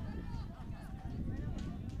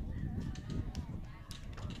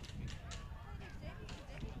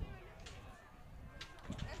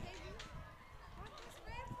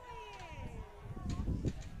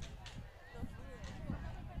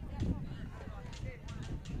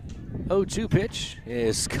 Oh, 0-2 pitch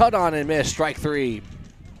is cut on and missed. Strike 3.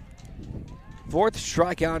 4th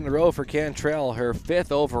strikeout in a row for Cantrell, her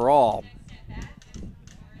 5th overall.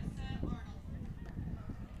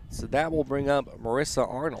 So that will bring up Marissa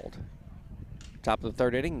Arnold. Top of the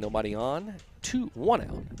 3rd inning, nobody on. 1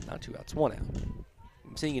 out. Not 2 outs, 1 out.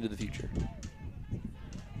 I'm seeing into the future.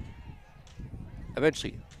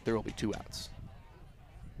 Eventually, there will be 2 outs.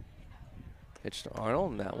 Pitch to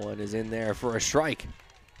Arnold, and that one is in there for a strike.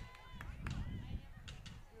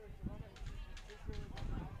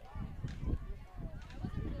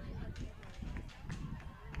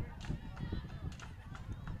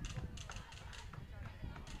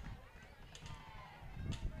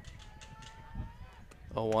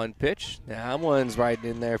 0-1 pitch. That one's right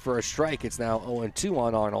in there for a strike. It's now 0-2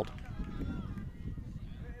 on Arnold.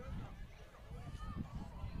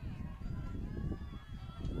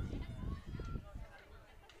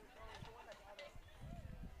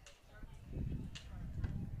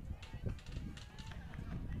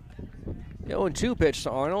 The 0-2 pitch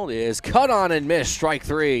to Arnold is cut on and missed, strike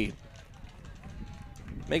 3.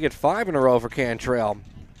 Make it 5 in a row for Cantrell.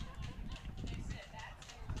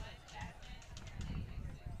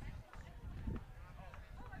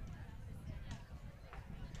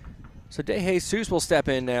 So De Jesus will step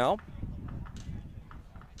in now.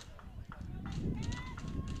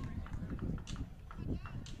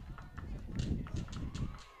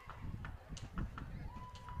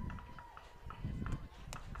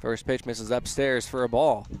 First pitch misses upstairs for a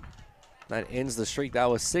ball. That ends the streak. That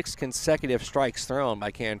was 6 consecutive strikes thrown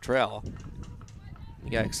by Cantrell. You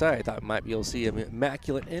got excited. Thought we might be able to see an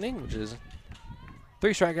immaculate inning, which is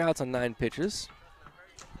 3 strikeouts on 9 pitches.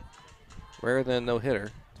 Rarer than a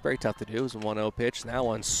no-hitter. It's very tough to do. It was a 1-0 pitch. That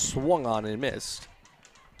one swung on and missed.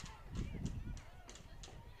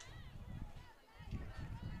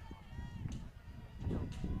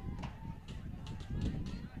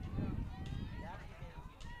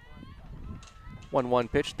 One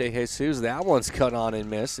pitch, De Jesus. That one's cut on and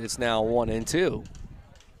missed. It's now 1-2.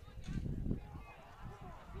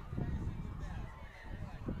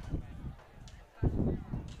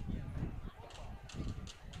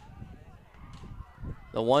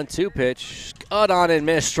 The 1-2 pitch, cut on and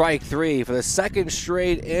missed, strike 3 for the second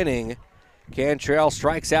straight inning. Cantrell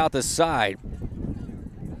strikes out the side.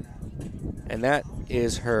 And that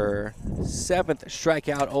is her 7th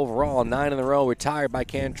strikeout overall. 9 in a row retired by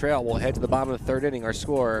Cantrell. We'll head to the bottom of the 3rd inning. Our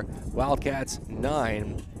score, Wildcats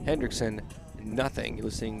 9, Hendrickson nothing. You're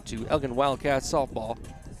listening to Elgin Wildcats softball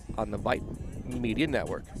on the Vype Media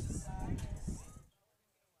Network.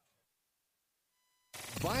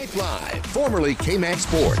 Vype Live, formerly KMAX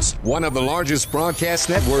Sports, one of the largest broadcast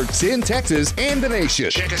networks in Texas and the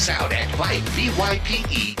nation. Check us out at Vype,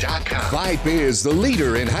 VYPE.com. Vype is the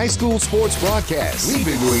leader in high school sports broadcasts. We've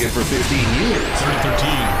been doing it for 15 years. 3rd and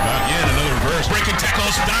 13. Not yet. Another reverse. Breaking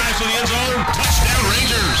tackles. Dives to the end zone. Touchdown,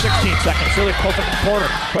 Rangers. 16 seconds. Silly pull from the corner.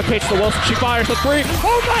 Quick pitch to Wilson. She fires the 3.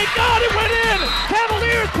 Oh my God! It went in.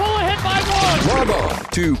 Cavaliers pull ahead by 1. Log on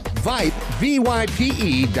to Vype,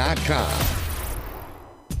 VYPE.com.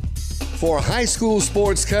 For high school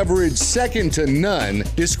sports coverage second to none,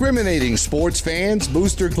 discriminating sports fans,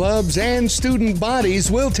 booster clubs, and student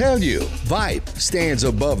bodies will tell you Vype stands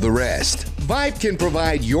above the rest. Vype can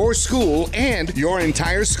provide your school and your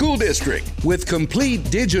entire school district with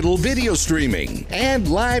complete digital video streaming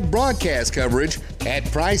and live broadcast coverage at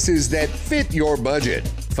prices that fit your budget.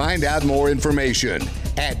 Find out more information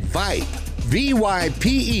at Vype,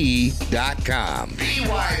 VYPE.com.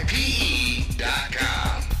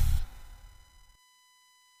 VYPE.com.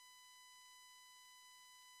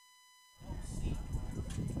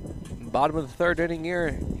 Bottom of the 3rd inning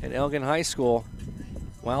here at Elgin High School.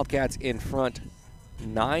 Wildcats in front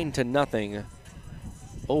 9-0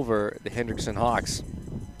 over the Hendrickson Hawks.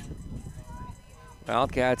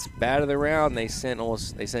 Wildcats batted the round. They sent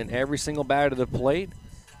every single batter to the plate.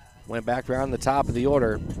 Went back around the top of the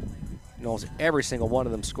order. And almost every single one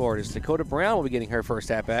of them scored. As Dakota Brown will be getting her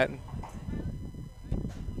first at bat.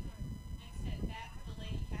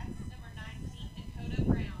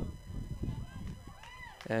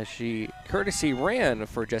 As she courtesy ran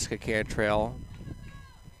for Jessica Cantrell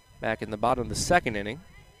back in the bottom of the 2nd inning,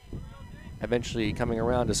 eventually coming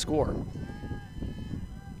around to score.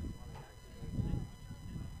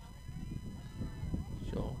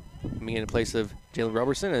 So coming in place of Jalen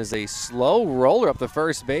Roberson as a slow roller up the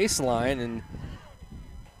first baseline, and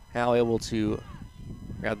Howe able to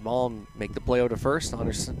grab the ball and make the play over to first on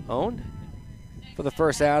her own for the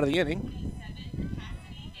first out of the inning.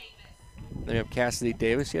 Then we have Cassidy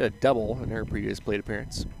Davis. She had a double in her previous plate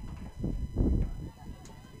appearance.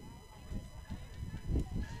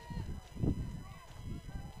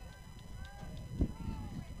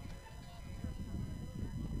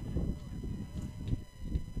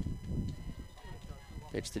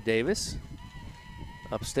 Pitch to Davis.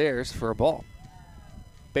 Upstairs for a ball.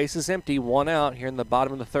 Bases empty, 1 out here in the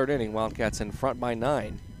bottom of the 3rd inning. Wildcats in front by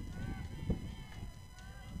 9.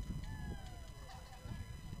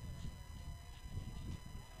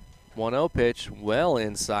 1-0 pitch, well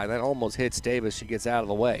inside. That almost hits Davis. She gets out of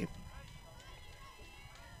the way.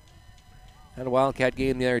 Had a Wildcat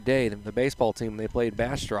game the other day. The baseball team, they played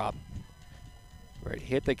Bastrop, where it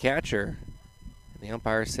hit the catcher. And the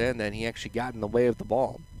umpire said that he actually got in the way of the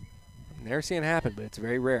ball. I've never seen it happen, but it's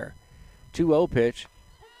very rare. 2-0 pitch.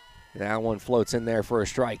 That one floats in there for a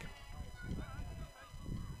strike.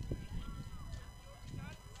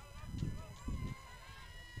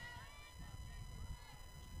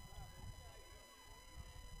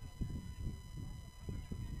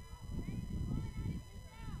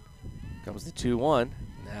 Comes the 2-1.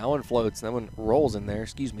 That one floats. That one rolls in there,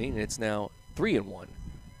 excuse me, and it's now 3-1.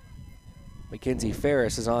 Mackenzie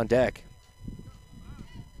Ferris is on deck.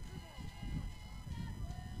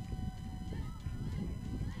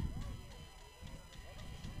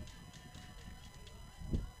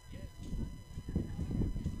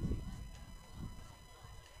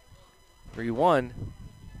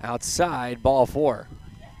 Outside, ball 4.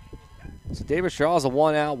 So Davis draws a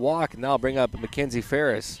 1-out walk, and now bring up Mackenzie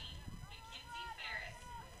Ferris.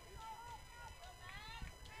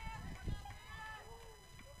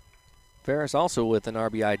 Ferris also with an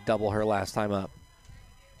RBI double her last time up.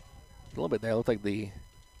 A little bit there. It looked like the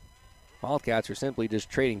Wildcats are simply just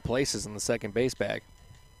trading places in the second base bag.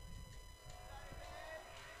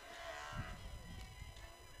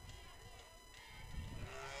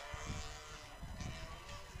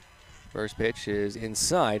 First pitch is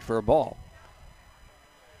inside for a ball.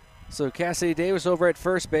 So Cassidy Davis over at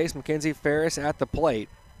first base, Mackenzie Ferris at the plate.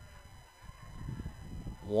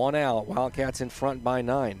 1 out, Wildcats in front by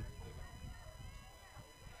 9.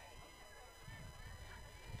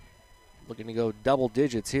 Looking to go double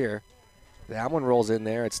digits here. That one rolls in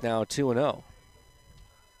there, it's now 2-0.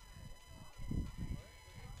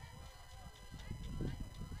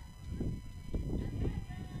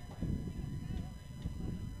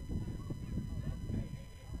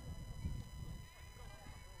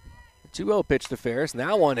 The 2-0 pitch to Ferris, and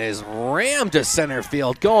that one is rammed to center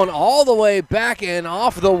field, going all the way back and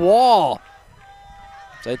off the wall.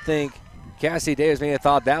 So I think Cassie Davis may have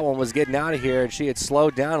thought that one was getting out of here, and she had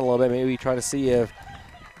slowed down a little bit, maybe trying to see if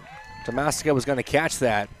Tomasika was going to catch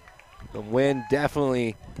that. The wind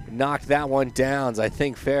definitely knocked that one down. So I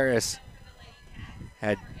think Ferris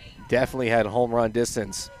had definitely had home run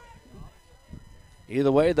distance.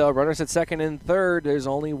 Either way, though, runners at second and third. There's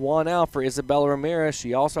only 1 out for Isabella Ramirez.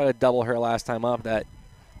 She also had a double her last time up that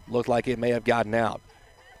looked like it may have gotten out,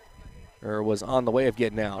 or was on the way of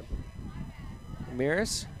getting out.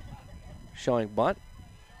 Ramirez showing bunt.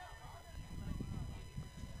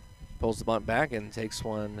 Pulls the bunt back and takes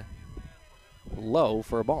one low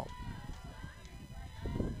for a ball.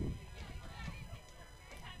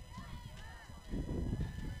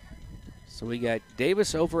 So we got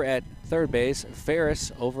Davis over at third base,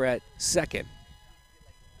 Ferris over at second.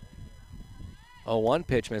 0-1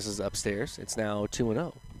 pitch misses upstairs. It's now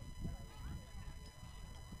 2-0.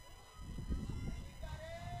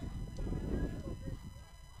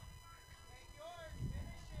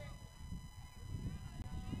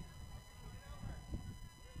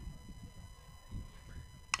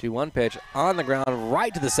 Two-1 pitch on the ground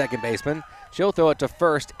right to the second baseman. She'll throw it to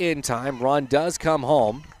first in time. Run does come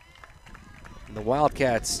home. The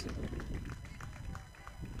Wildcats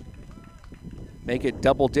make it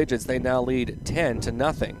double digits. They now lead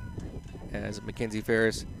 10-0 as Mackenzie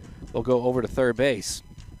Ferris will go over to third base.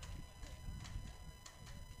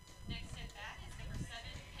 Next at bat is number 7,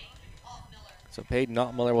 Peyton Altmiller. So Peyton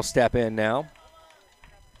Altmiller will step in now.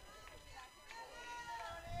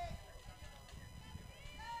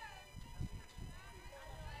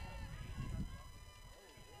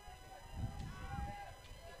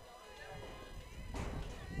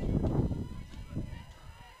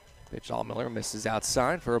 Pitch Altmiller misses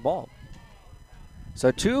outside for a ball. So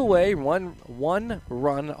 2 away, one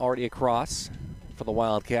run already across for the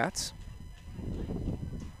Wildcats.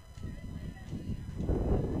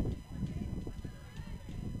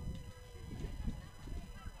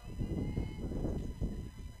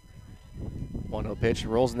 One-0 pitch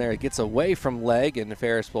rolls in there. It gets away from leg, and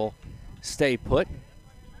Ferris will stay put.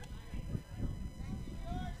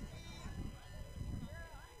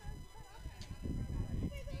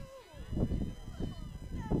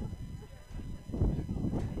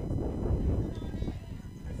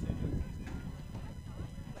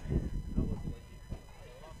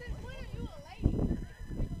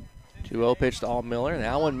 Two-0 pitch to Altmiller.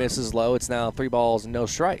 That one misses low. It's now 3 balls, no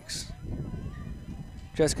strikes.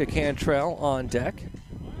 Jessica Cantrell on deck.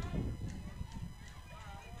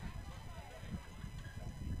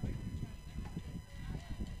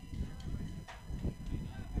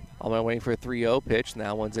 Altmiller waiting for a 3-0 pitch.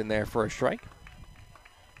 Now one's in there for a strike.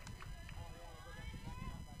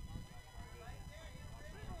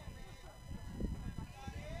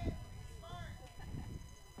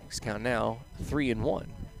 Count now 3-1.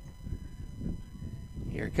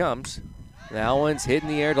 Here it comes. That one's hit in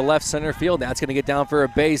the air to left center field. That's going to get down for a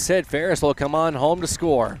base hit. Ferris will come on home to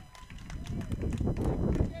score.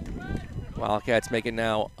 Wildcats make it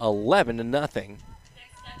now 11-0. Next up is double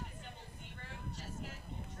zero, Jessica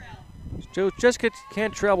Cantrell. So Jessica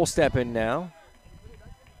Cantrell will step in now.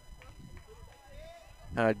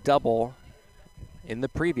 And a double in the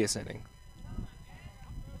previous inning.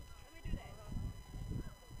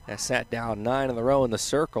 Has sat down 9 in a row in the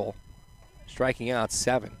circle, striking out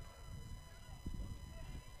 7.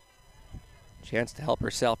 Chance to help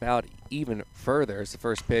herself out even further as the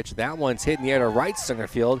first pitch. That one's hitting the air to right center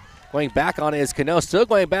field. Going back on it is Cano, still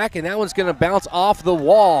going back, and that one's going to bounce off the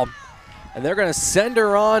wall. And they're going to send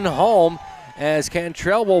her on home as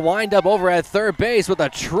Cantrell will wind up over at third base with a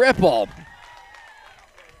triple.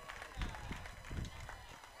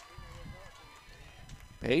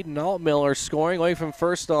 Peyton Altmiller scoring away from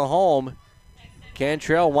first to home.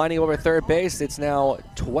 Cantrell winding over at third base. It's now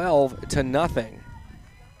 12-0.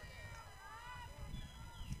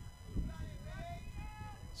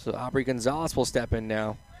 So Aubrey Gonzalez will step in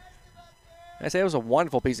now. I say it was a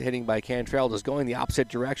wonderful piece of hitting by Cantrell, just going the opposite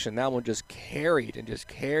direction. That one just carried and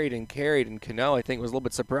carried. And Cano, I think, was a little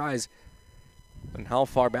bit surprised on how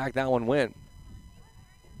far back that one went.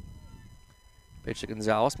 Pitch to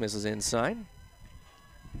Gonzalez, misses inside.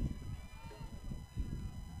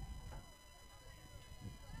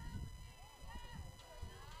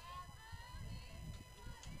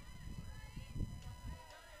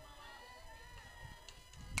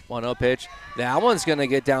 One-0 pitch. That one's going to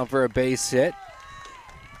get down for a base hit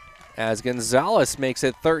as Gonzalez makes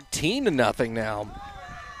it 13-0 now.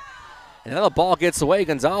 And now the ball gets away.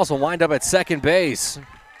 Gonzalez will wind up at second base.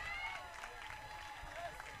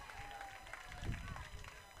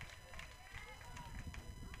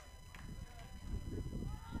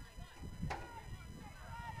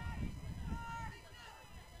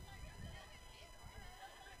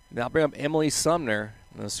 Now bring up Emily Sumner.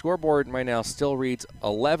 The scoreboard right now still reads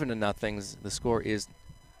 11-0. The score is,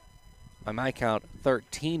 by my count,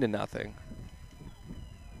 13-0. So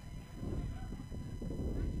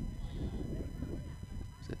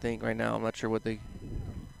I think right now, I'm not sure what the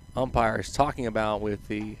umpire is talking about with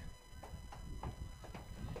the.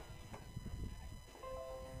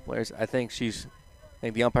 I think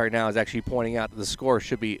the umpire now is actually pointing out that the score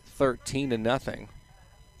should be 13-0. I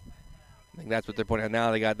think that's what they're pointing out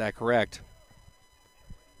now. They got that correct.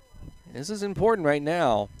 This is important right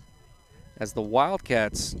now as the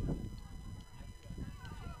Wildcats Next at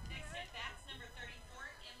bats, number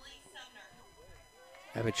 34, Emily Sumner.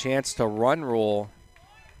 have a chance to run rule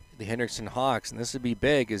the Hendrickson Hawks, and this would be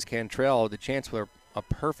big as Cantrell the chance for a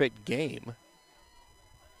perfect game.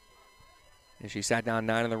 And she sat down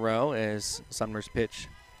 9 in a row as Sumner's pitch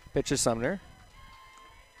to Sumner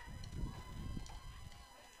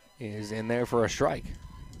is in there for a strike.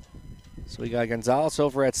 So we got Gonzalez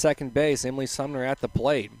over at second base, Emily Sumner at the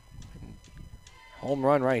plate. Home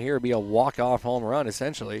run right here would be a walk-off home run,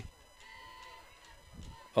 essentially.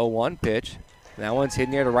 0-1 pitch. That one's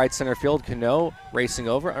hitting near to right center field. Cano racing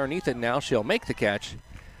over. Underneath it now, she'll make the catch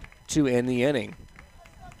to end the inning.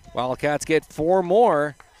 Wildcats get 4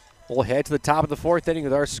 more. We'll head to the top of the 4th inning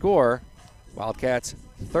with our score. Wildcats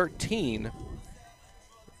 13.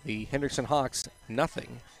 The Hendrickson Hawks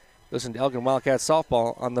nothing. Listen to Elgin Wildcats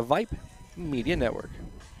softball on the Vype Media Network.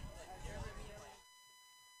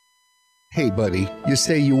 Hey, buddy, you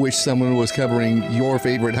say you wish someone was covering your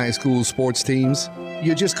favorite high school sports teams?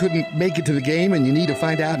 You just couldn't make it to the game and you need to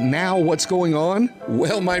find out now what's going on?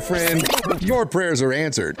 Well, my friend, your prayers are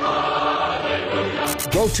answered.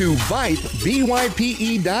 Go to VyPE.com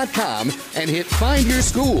and hit Find Your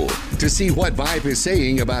School to see what Vype is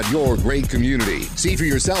saying about your great community. See for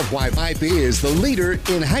yourself why Vype is the leader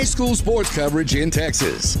in high school sports coverage in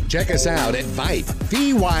Texas. Check us out at Vype,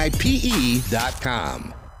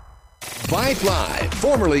 VYPE.com. Vype Live,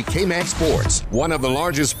 formerly KMAX Sports, one of the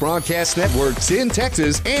largest broadcast networks in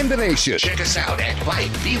Texas and the nation. Check us out at Vype,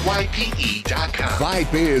 VYPE.com.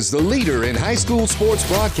 Vype is the leader in high school sports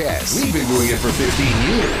broadcasts. We've been doing it for 15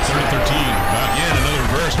 years. Third 13. Not yet. Another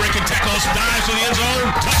reverse. Breaking tackles. Dives to the end zone.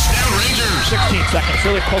 Touchdown Rangers. 16 seconds.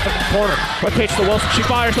 Really close in the corner. But pitch to Wilson. She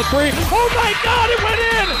fires the 3. Oh my God! It went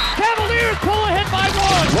in. Cavaliers pull ahead by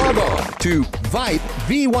 1. Log on to Vype,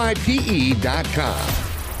 VYPE.com.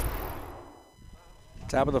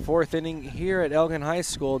 Top of the 4th inning here at Elgin High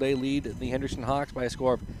School. They lead the Hendrickson Hawks by a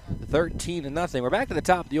score of 13-0. We're back to the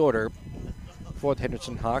top of the order for the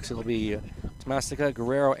Hendrickson Hawks. It'll be Tomastica,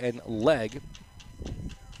 Guerrero, and Legg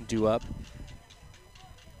due up.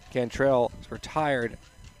 Cantrell is retired.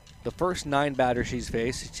 The first 9 batters she's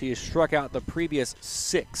faced, she has struck out the previous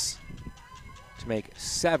 6 to make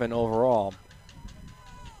 7 overall.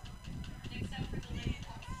 Next up for the Lady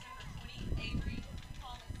Hawks, number 20, Avery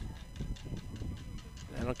Thomas.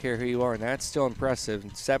 And don't care who you are, and that's still impressive.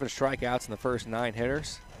 7 strikeouts in the first 9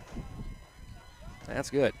 hitters. That's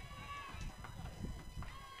good.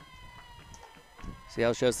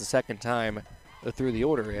 Seattle shows the second time through the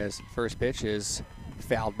order as first pitch is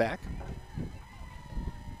fouled back.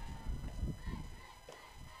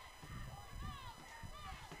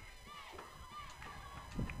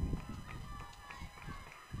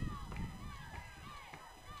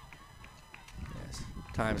 Yes,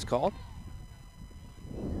 time is called.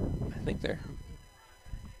 I think they're.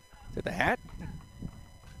 Is it the hat?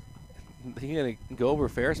 Are you going to go over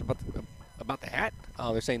Ferris about the hat?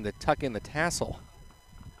 Oh, they're saying to tuck in the tassel.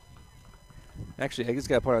 Actually, I just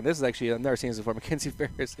got to point out, this is actually, I've never seen this before. Mackenzie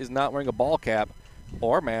Ferris is not wearing a ball cap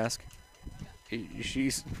or mask.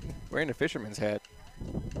 She's wearing a fisherman's hat.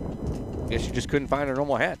 I guess she just couldn't find her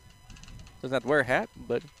normal hat. Doesn't have to wear a hat,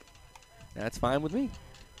 but that's fine with me.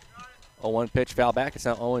 0-1 pitch, foul back. It's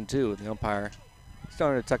now 0-2. The umpire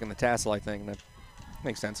starting to tuck in the tassel, I think. That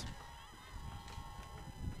makes sense.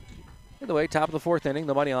 Either way, top of the 4th inning.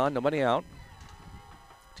 Nobody on, nobody out.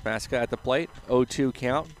 Tabasco at the plate. 0-2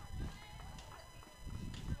 count.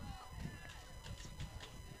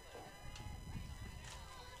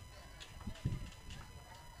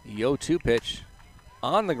 The 0-2 pitch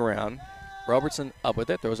on the ground. Robertson up with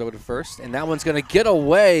it, throws over to first, and that one's going to get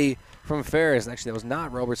away from Ferris. Actually, that was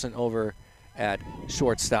not Robertson over at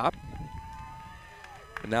shortstop.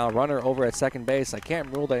 But now a runner over at second base. I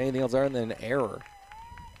can't rule that anything else other than an error.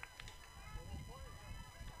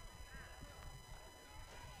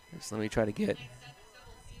 So let me try to get.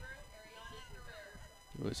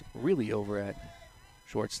 It was really over at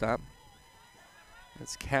shortstop.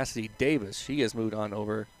 That's Cassidy Davis. She has moved on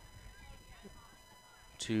over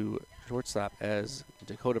to shortstop as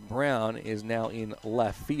Dakota Brown is now in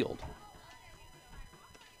left field.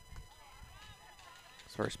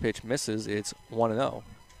 First pitch misses. It's 1-0.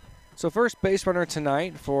 So first base runner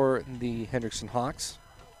tonight for the Hendrickson Hawks.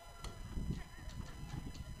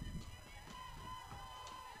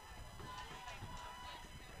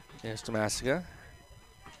 There's Tomasica.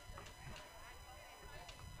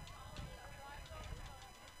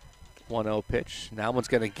 .1-0 pitch. Now one's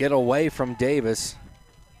going to get away from Davis.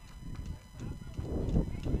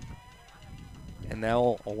 And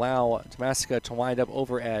that'll allow Tomasica to wind up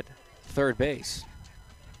over at third base.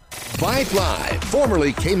 Vype Live,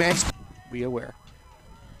 formerly K-Max. Be aware.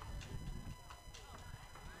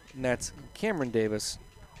 And that's Cameron Davis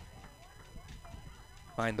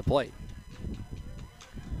behind the plate.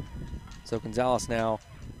 So Gonzalez now,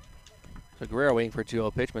 so Guerrero waiting for a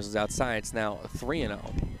 2-0 pitch, misses outside. It's now 3-0.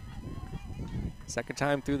 Second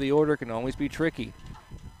time through the order can always be tricky.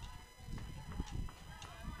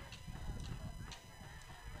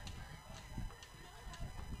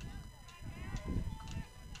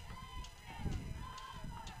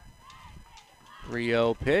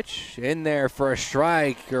 .3-0 pitch in there for a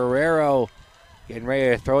strike. Guerrero getting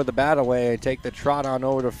ready to throw the bat away and take the trot on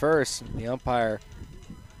over to first. The umpire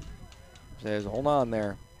says, hold on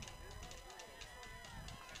there.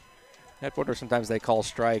 Headquarters, sometimes they call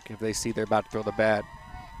strike if they see they're about to throw the bat.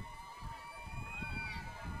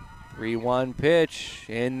 3-1 pitch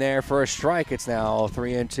in there for a strike. It's now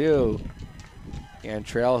 3-2.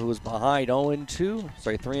 Cantrell, who was behind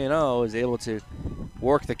 3-0, is able to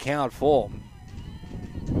work the count full.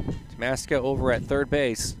 Tomasica over at third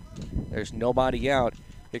base. There's nobody out.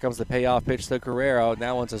 Here comes the payoff pitch to Guerrero.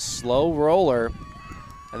 That one's a slow roller.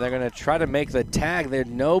 And they're going to try to make the tag there.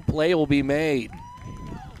 No play will be made.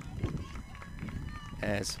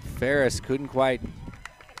 As Ferris couldn't quite.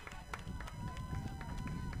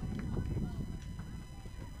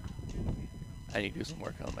 I need to do some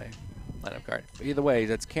work on my lineup card. But either way,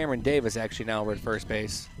 that's Cameron Davis actually now over at first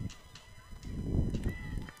base.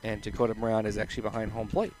 And Dakota Brown is actually behind home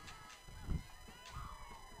plate.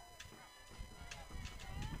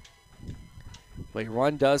 But a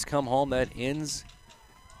run does come home. That ends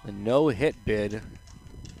the no-hit bid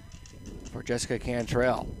for Jessica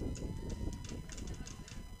Cantrell.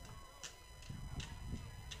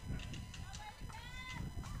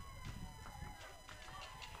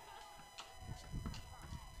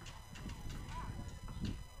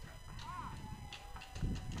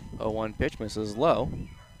 A 0-1 pitch misses low,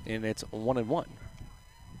 and it's 1-1.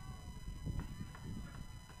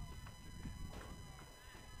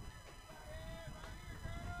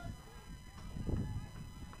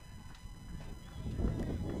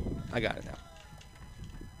 I got it now.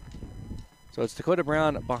 So it's Dakota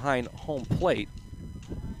Brown behind home plate,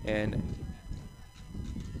 and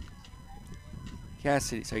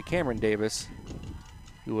Cameron Davis,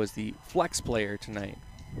 who was the flex player tonight,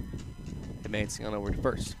 advancing on over to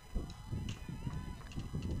first.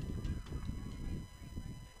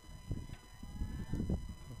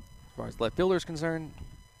 far as left fielder is concerned.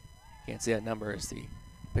 Can't see that number as the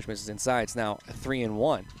pitch misses inside. It's now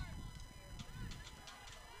 3-1.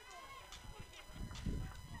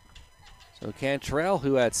 So Cantrell,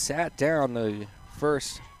 who had sat down the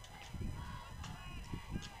first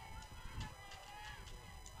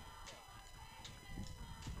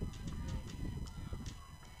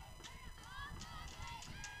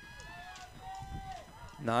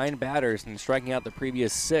nine batters and striking out the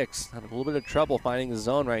previous 6. Had a little bit of trouble finding the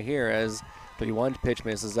zone right here as 3-1 pitch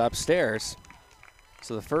misses upstairs.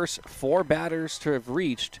 So the first 4 batters to have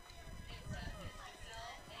reached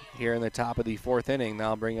here in the top of the 4th inning. Now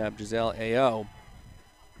I'll bring up Giselle Ao.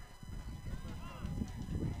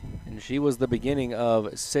 And she was the beginning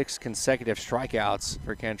of 6 consecutive strikeouts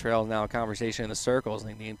for Cantrell. Now a conversation in the circles. I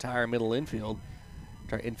think the entire middle infield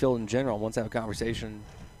in general wants to have a conversation.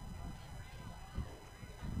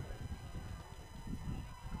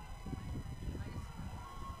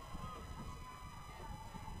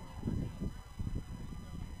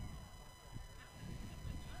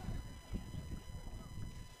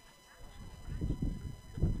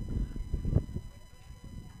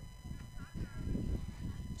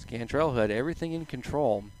 Cantrell, who had everything in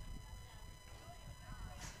control.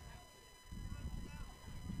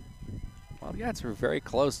 Wildcats were very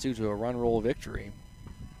close to a run rule victory.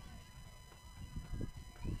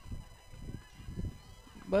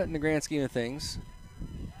 But in the grand scheme of things,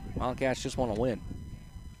 Wildcats just want to win.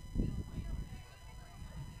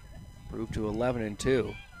 Improved to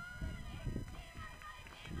 11-2.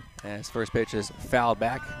 As first pitch is fouled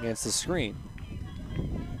back against the screen.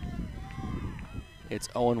 It's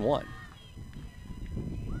 0-1.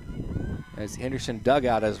 As the Hendrickson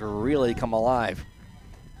dugout has really come alive.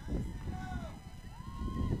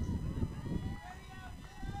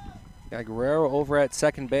 Got Guerrero over at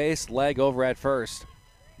second base, Leg over at first.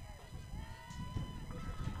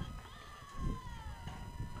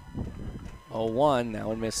 Oh, 1,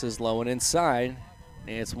 now it misses low and inside,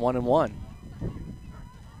 and it's 1-1.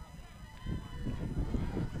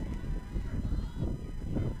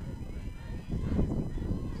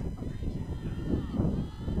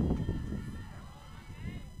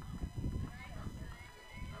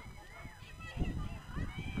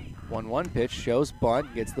 One pitch shows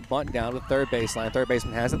bunt, gets the bunt down to the third baseline. Third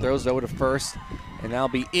baseman has it, throws it over to first, and that'll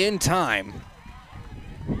be in time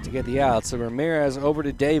to get the out. So Ramirez over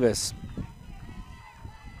to Davis.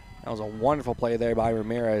 That was a wonderful play there by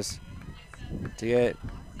Ramirez to get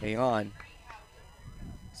a on.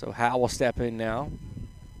 So Howell will step in now.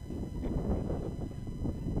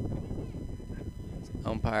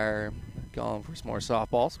 Umpire going for some more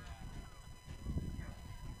softballs.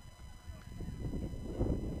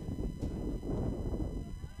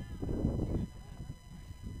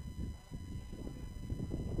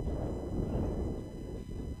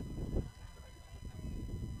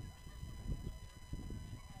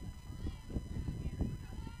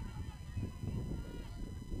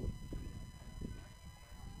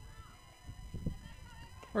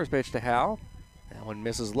 First pitch to Howe. That one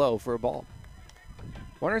misses low for a ball.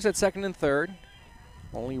 Runners at second and third.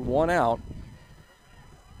 Only 1 out.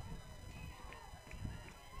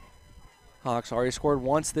 Hawks already scored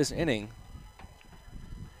once this inning.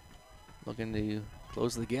 Looking to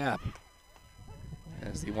close the gap.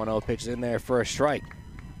 As the 1-0 pitch is in there for a strike.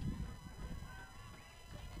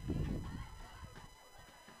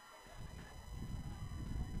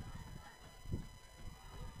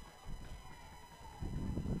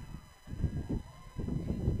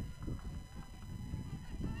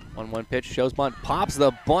 One pitch shows bunt, pops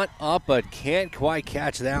the bunt up, but can't quite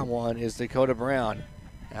catch that one is Dakota Brown.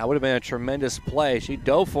 That would have been a tremendous play. She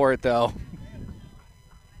dove for it though.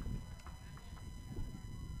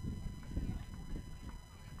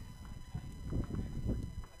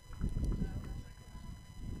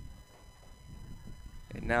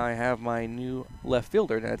 And now I have my new left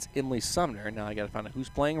fielder, and that's Emily Sumner. Now I got to find out who's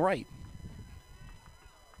playing right.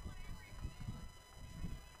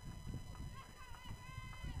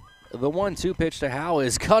 The 1-2 pitch to Howe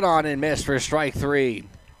is cut on and missed for strike 3.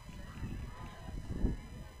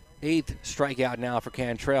 8th strikeout now for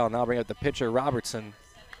Cantrell. Now bring up the pitcher, Robertson.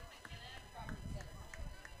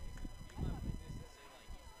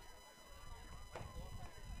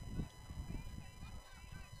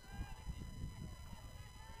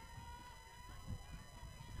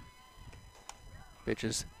 Pitch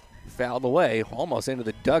is fouled away, almost into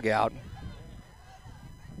the dugout.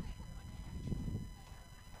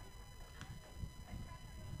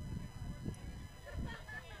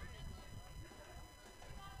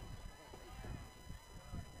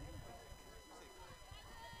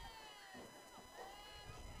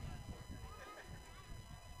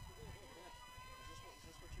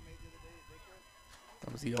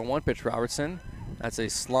 Here's the 0-1 pitch, Robertson. That's a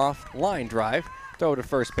slough line drive. Throw to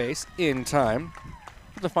first base in time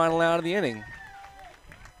for the final out of the inning.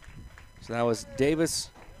 So that was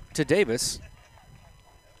Davis to Davis.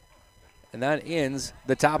 And that ends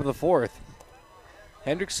the top of the fourth.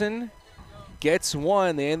 Hendrickson gets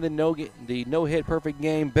one. They end the no-hit perfect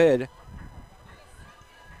game bid.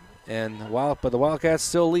 And but the Wildcats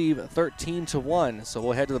still leave 13-1. So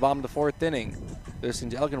we'll head to the bottom of the fourth inning.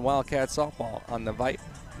 Listening to Elgin Wildcats softball on the Vype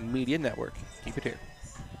Media Network. Keep it here.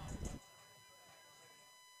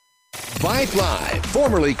 Vype Live,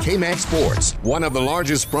 formerly KMAX Sports, one of the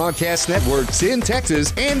largest broadcast networks in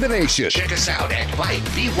Texas and the nation. Check us out at Vype,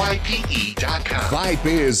 VYPE.com. Vype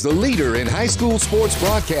is the leader in high school sports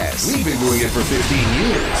broadcasts. We've been doing it for 15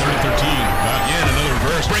 years. 3-13. Not yet. Another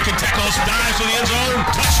reverse. Breaking tackles. Dives to the end zone.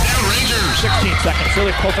 Touchdown Rangers. 16 seconds.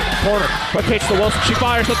 Lily pulls from the corner. Quick pitch to Wilson. She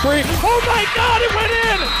fires the three. Oh my God! It went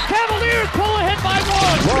in. Cavaliers pull ahead by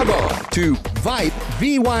one. Log on to Vype,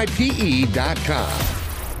 VYPE.com.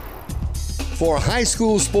 For high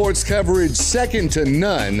school sports coverage second to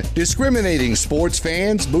none, discriminating sports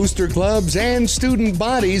fans, booster clubs, and student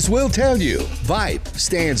bodies will tell you Vype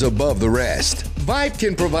stands above the rest. Vype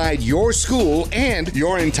can provide your school and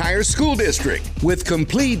your entire school district with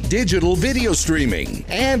complete digital video streaming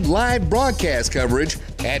and live broadcast coverage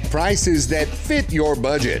at prices that fit your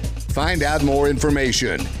budget. Find out more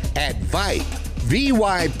information at Vype,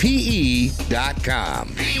 VYPE.com.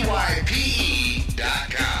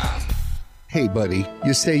 VYPE.com. Hey, buddy,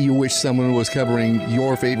 you say you wish someone was covering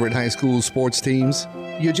your favorite high school sports teams?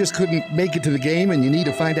 You just couldn't make it to the game and you need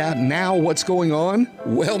to find out now what's going on?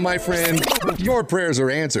 Well, my friend, your prayers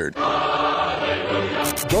are answered.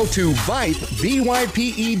 Go to Vype,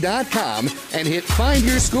 VYPE.com and hit Find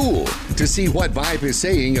Your School to see what Vype is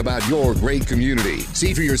saying about your great community.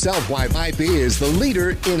 See for yourself why Vype is the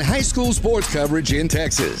leader in high school sports coverage in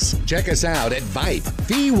Texas. Check us out at Vype,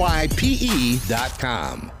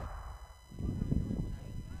 VYPE.com.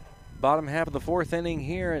 Bottom half of the fourth inning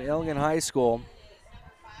here at Elgin High School.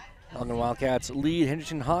 Elgin Wildcats lead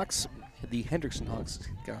Hendrickson Hawks. The Hendrickson Hawks,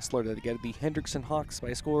 gotta slow that together. The Hendrickson Hawks by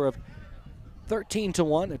a score of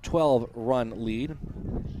 13-1, a 12-run lead.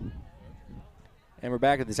 And we're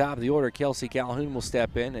back at the top of the order. Kelsey Calhoun will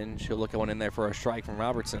step in, and she'll look at one in there for a strike from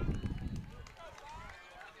Robertson.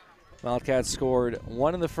 Wildcats scored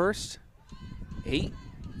 1 in the first, 8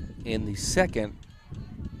 in the second,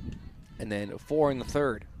 and then 4 in the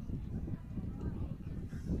third.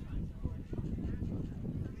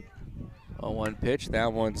 0-1 pitch.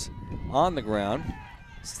 That one's on the ground.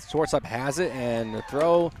 Shortstop has it, and the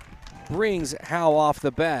throw brings Howe off the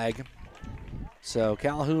bag. So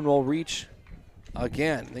Calhoun will reach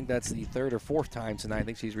again. I think that's the third or fourth time tonight. I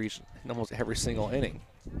think she's reached in almost every single inning.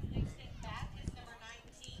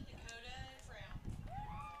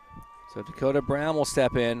 So Dakota Brown will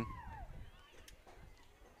step in.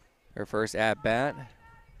 Her first at-bat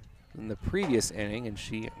in the previous inning, and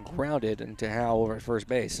she grounded into Howe over at first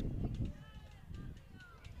base.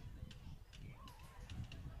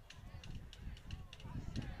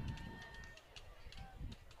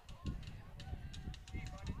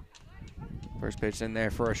 First pitch in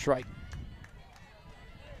there for a strike.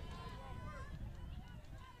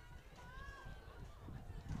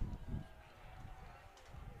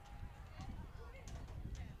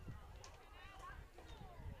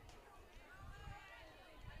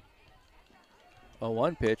 A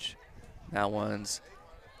 1 pitch. That one's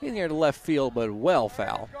in there to left field, but well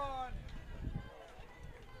foul.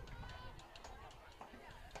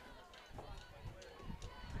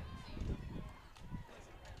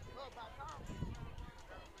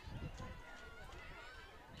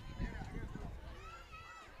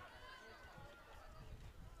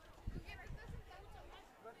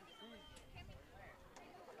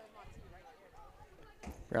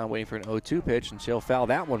 Brown waiting for an 0-2 pitch, and she'll foul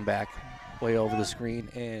that one back way over the screen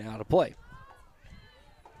and out of play.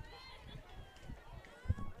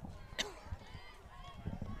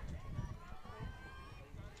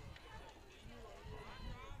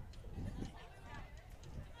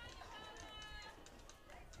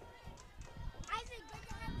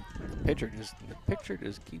 The picture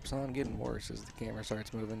just keeps on getting worse as the camera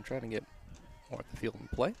starts moving, trying to get more at the field and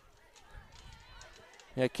play.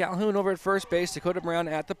 Yeah, Calhoun over at first base, Dakota Brown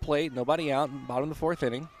at the plate, nobody out, bottom of the fourth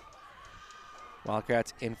inning.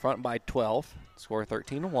 Wildcats in front by 12, score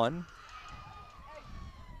 13-1.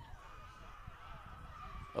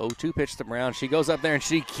 0-2 pitch to Brown. She goes up there and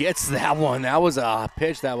she gets that one. That was a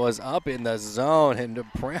pitch that was up in the zone, and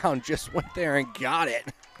Brown just went there and got it.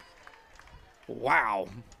 Wow.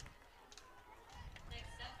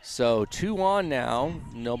 So 2 on now,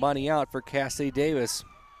 nobody out for Cassidy Davis.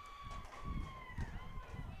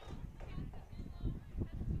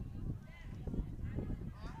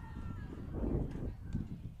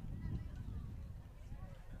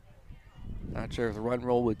 Not sure if the run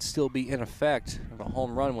rule would still be in effect if a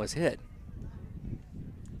home run was hit.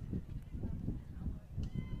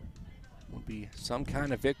 Would be some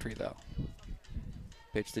kind of victory though.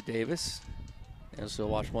 Pitch to Davis. And so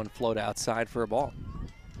watch one float outside for a ball.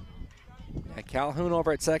 Yeah, Calhoun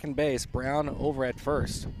over at second base, Brown over at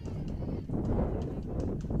first.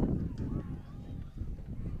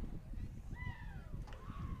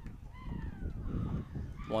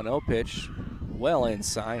 One 0 pitch, well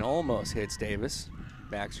inside, almost hits Davis.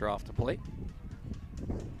 Backs her off the plate.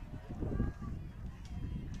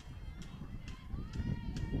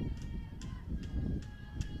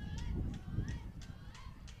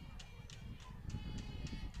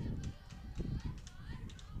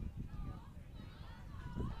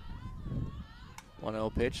 One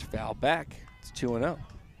 0 pitch, foul back. It's 2-0.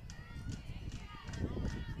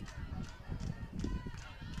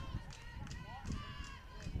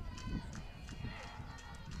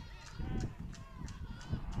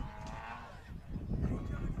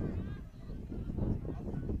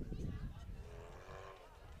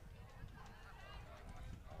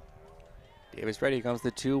 Davis ready. Here comes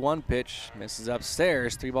the 2-1 pitch. Misses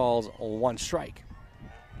upstairs. 3 balls, 1 strike.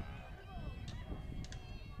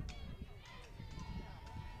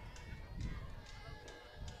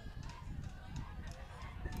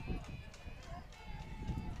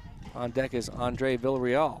 On deck is Andre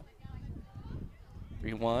Villarreal.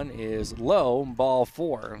 3-1 is low, ball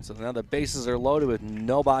 4. So now the bases are loaded with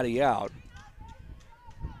nobody out.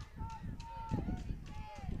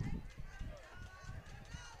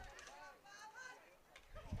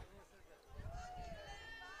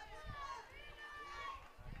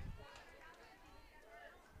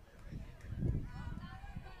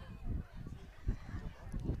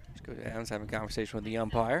 Let's go to Adams, having a conversation with the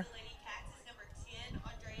umpire.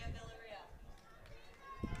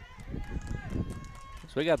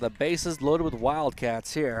 So we got the bases loaded with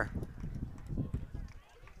Wildcats here.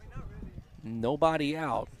 Nobody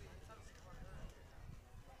out.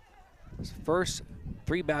 His first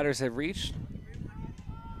 3 batters have reached.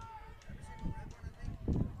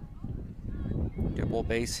 Double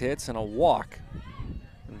base hits and a walk.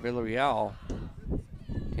 And Villarreal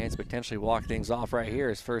can potentially walk things off right here.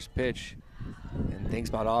 His first pitch. And thinks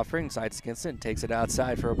about offering. Sides against it. Takes it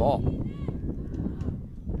outside for a ball.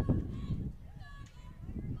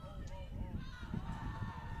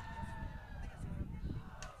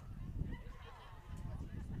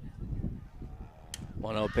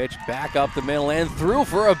 Pitch back up the middle and through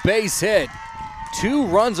for a base hit. 2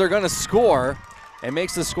 runs are going to score and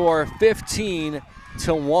makes the score 15-1.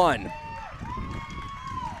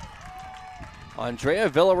 Andrea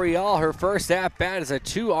Villarreal, her first at bat is a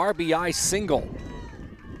 2 RBI single.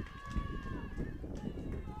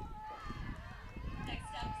 Next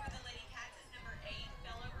up for the Lady Cats is number 8,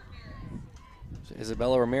 Bella Ramirez. So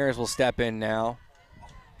Isabella Ramirez will step in now.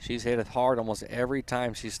 She's hit it hard almost every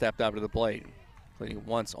time she stepped up to the plate, including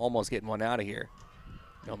once almost getting one out of here.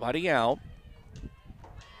 Nobody out.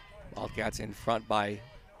 Wildcats in front by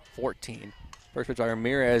 14. First pitch by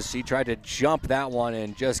Ramirez. She tried to jump that one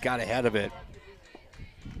and just got ahead of it.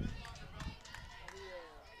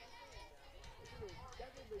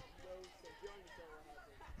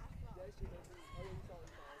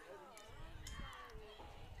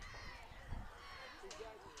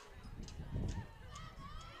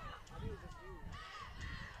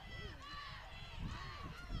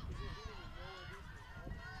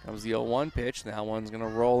 Comes the 0-1 pitch. That one's going to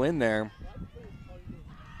roll in there.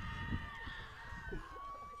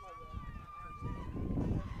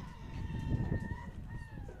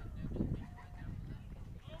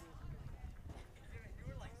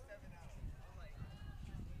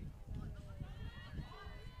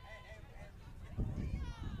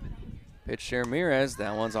 Pitch to Ramirez.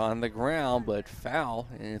 That one's on the ground, but foul,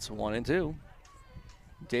 and it's 1-2.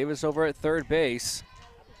 Davis over at third base.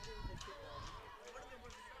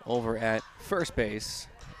 Over at first base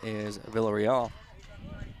is Villarreal.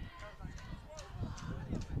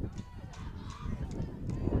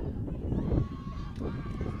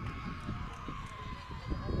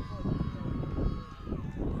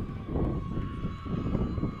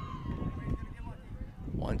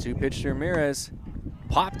 One-two pitch to Ramirez.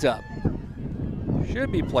 Popped up.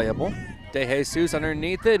 Should be playable. De Jesus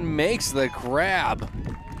underneath it, makes the grab.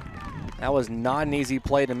 That was not an easy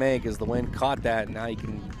play to make as the wind caught that. Now you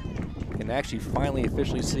can actually finally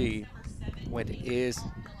officially see when it is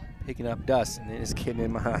picking up dust, and it is getting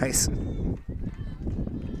in my eyes.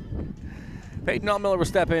 Peyton Altmiller will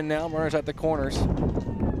step in now. Runners at the corners.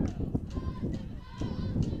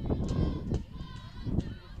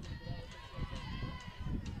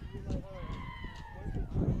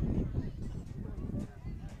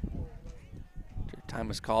 Time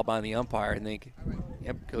was called by the umpire. I think,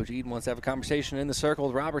 yep, Coach Eden wants to have a conversation in the circle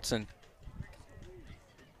with Robertson.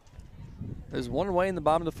 There's one away in the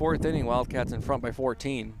bottom of the 4th inning. Wildcats in front by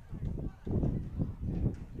 14.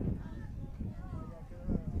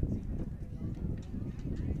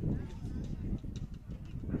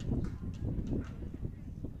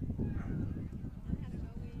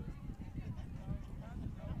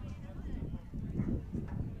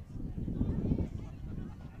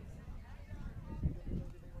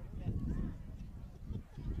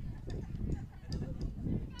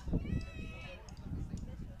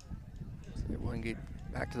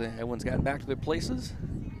 Everyone's gotten back to their places.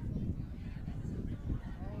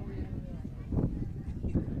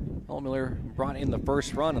 Altmiller brought in the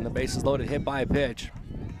first run on the bases loaded, hit by a pitch.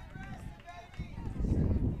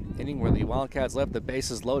 Inning where the Wildcats left the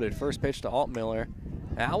bases loaded. First pitch to Altmiller.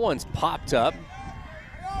 That one's popped up.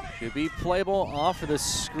 Should be playable off of the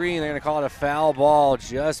screen. They're going to call it a foul ball,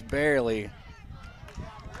 just barely.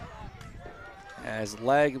 As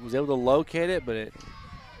Leg was able to locate it, but it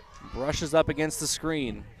brushes up against the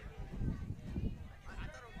screen.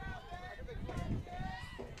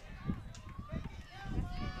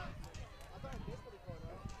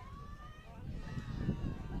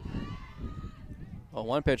 Well,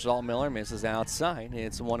 one pitch to Altmiller misses outside.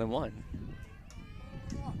 It's 1-1.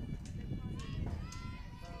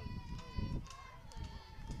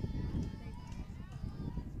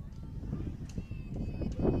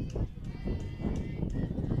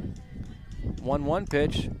 One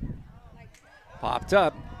pitch. Popped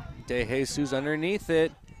up. De Jesus underneath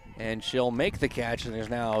it, and she'll make the catch, and there's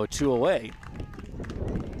now 2 away.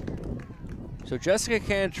 So Jessica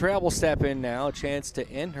Cantrell will step in now, a chance to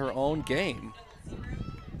end her own game.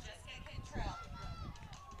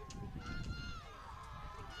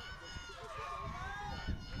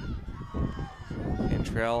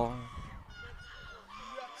 Cantrell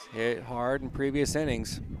hit hard in previous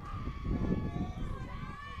innings.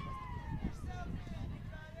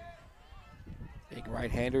 Big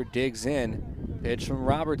right-hander digs in. Pitch from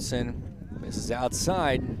Robertson. Misses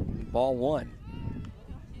outside. Ball 1.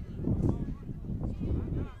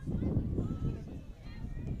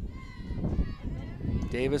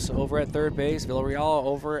 Davis over at third base. Villarreal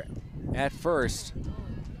over at first.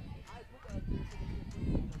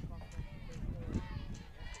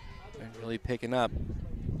 And really picking up.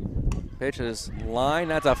 Pitches line.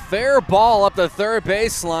 That's a fair ball up the third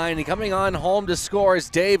baseline. And coming on home to score is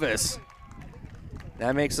Davis.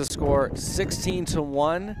 That makes the score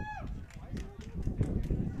 16-1.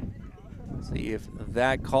 See if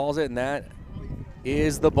that calls it, and that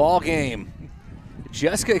is the ball game.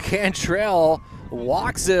 Jessica Cantrell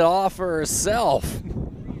walks it off herself.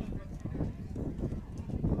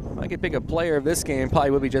 I could pick a player of this game, probably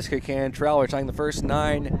would be Jessica Cantrell. We're talking the first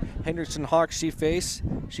 9 Hendrickson Hawks she faced.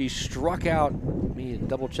 She struck out, let me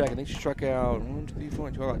double check, I think she struck out 1, 2, 3,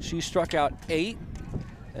 4, 5. She struck out 8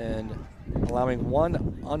 and allowing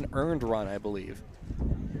 1 unearned run, I believe.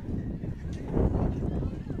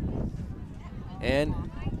 And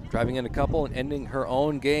driving in a couple and ending her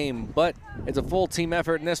own game. But it's a full team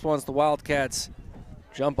effort in this one. The Wildcats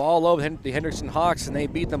jump all over the Hendrickson Hawks, and they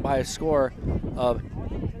beat them by a score of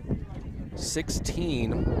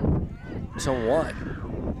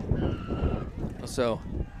 16-1. So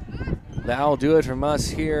that'll do it from us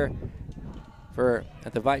here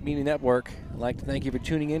at the Vype Media Network. I'd like to thank you for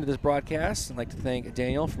tuning into this broadcast. I'd like to thank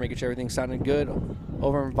Daniel for making sure everything sounded good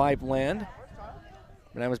over in Vype land.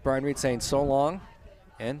 My name is Brian Reed saying so long,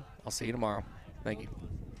 and I'll see you tomorrow. Thank you.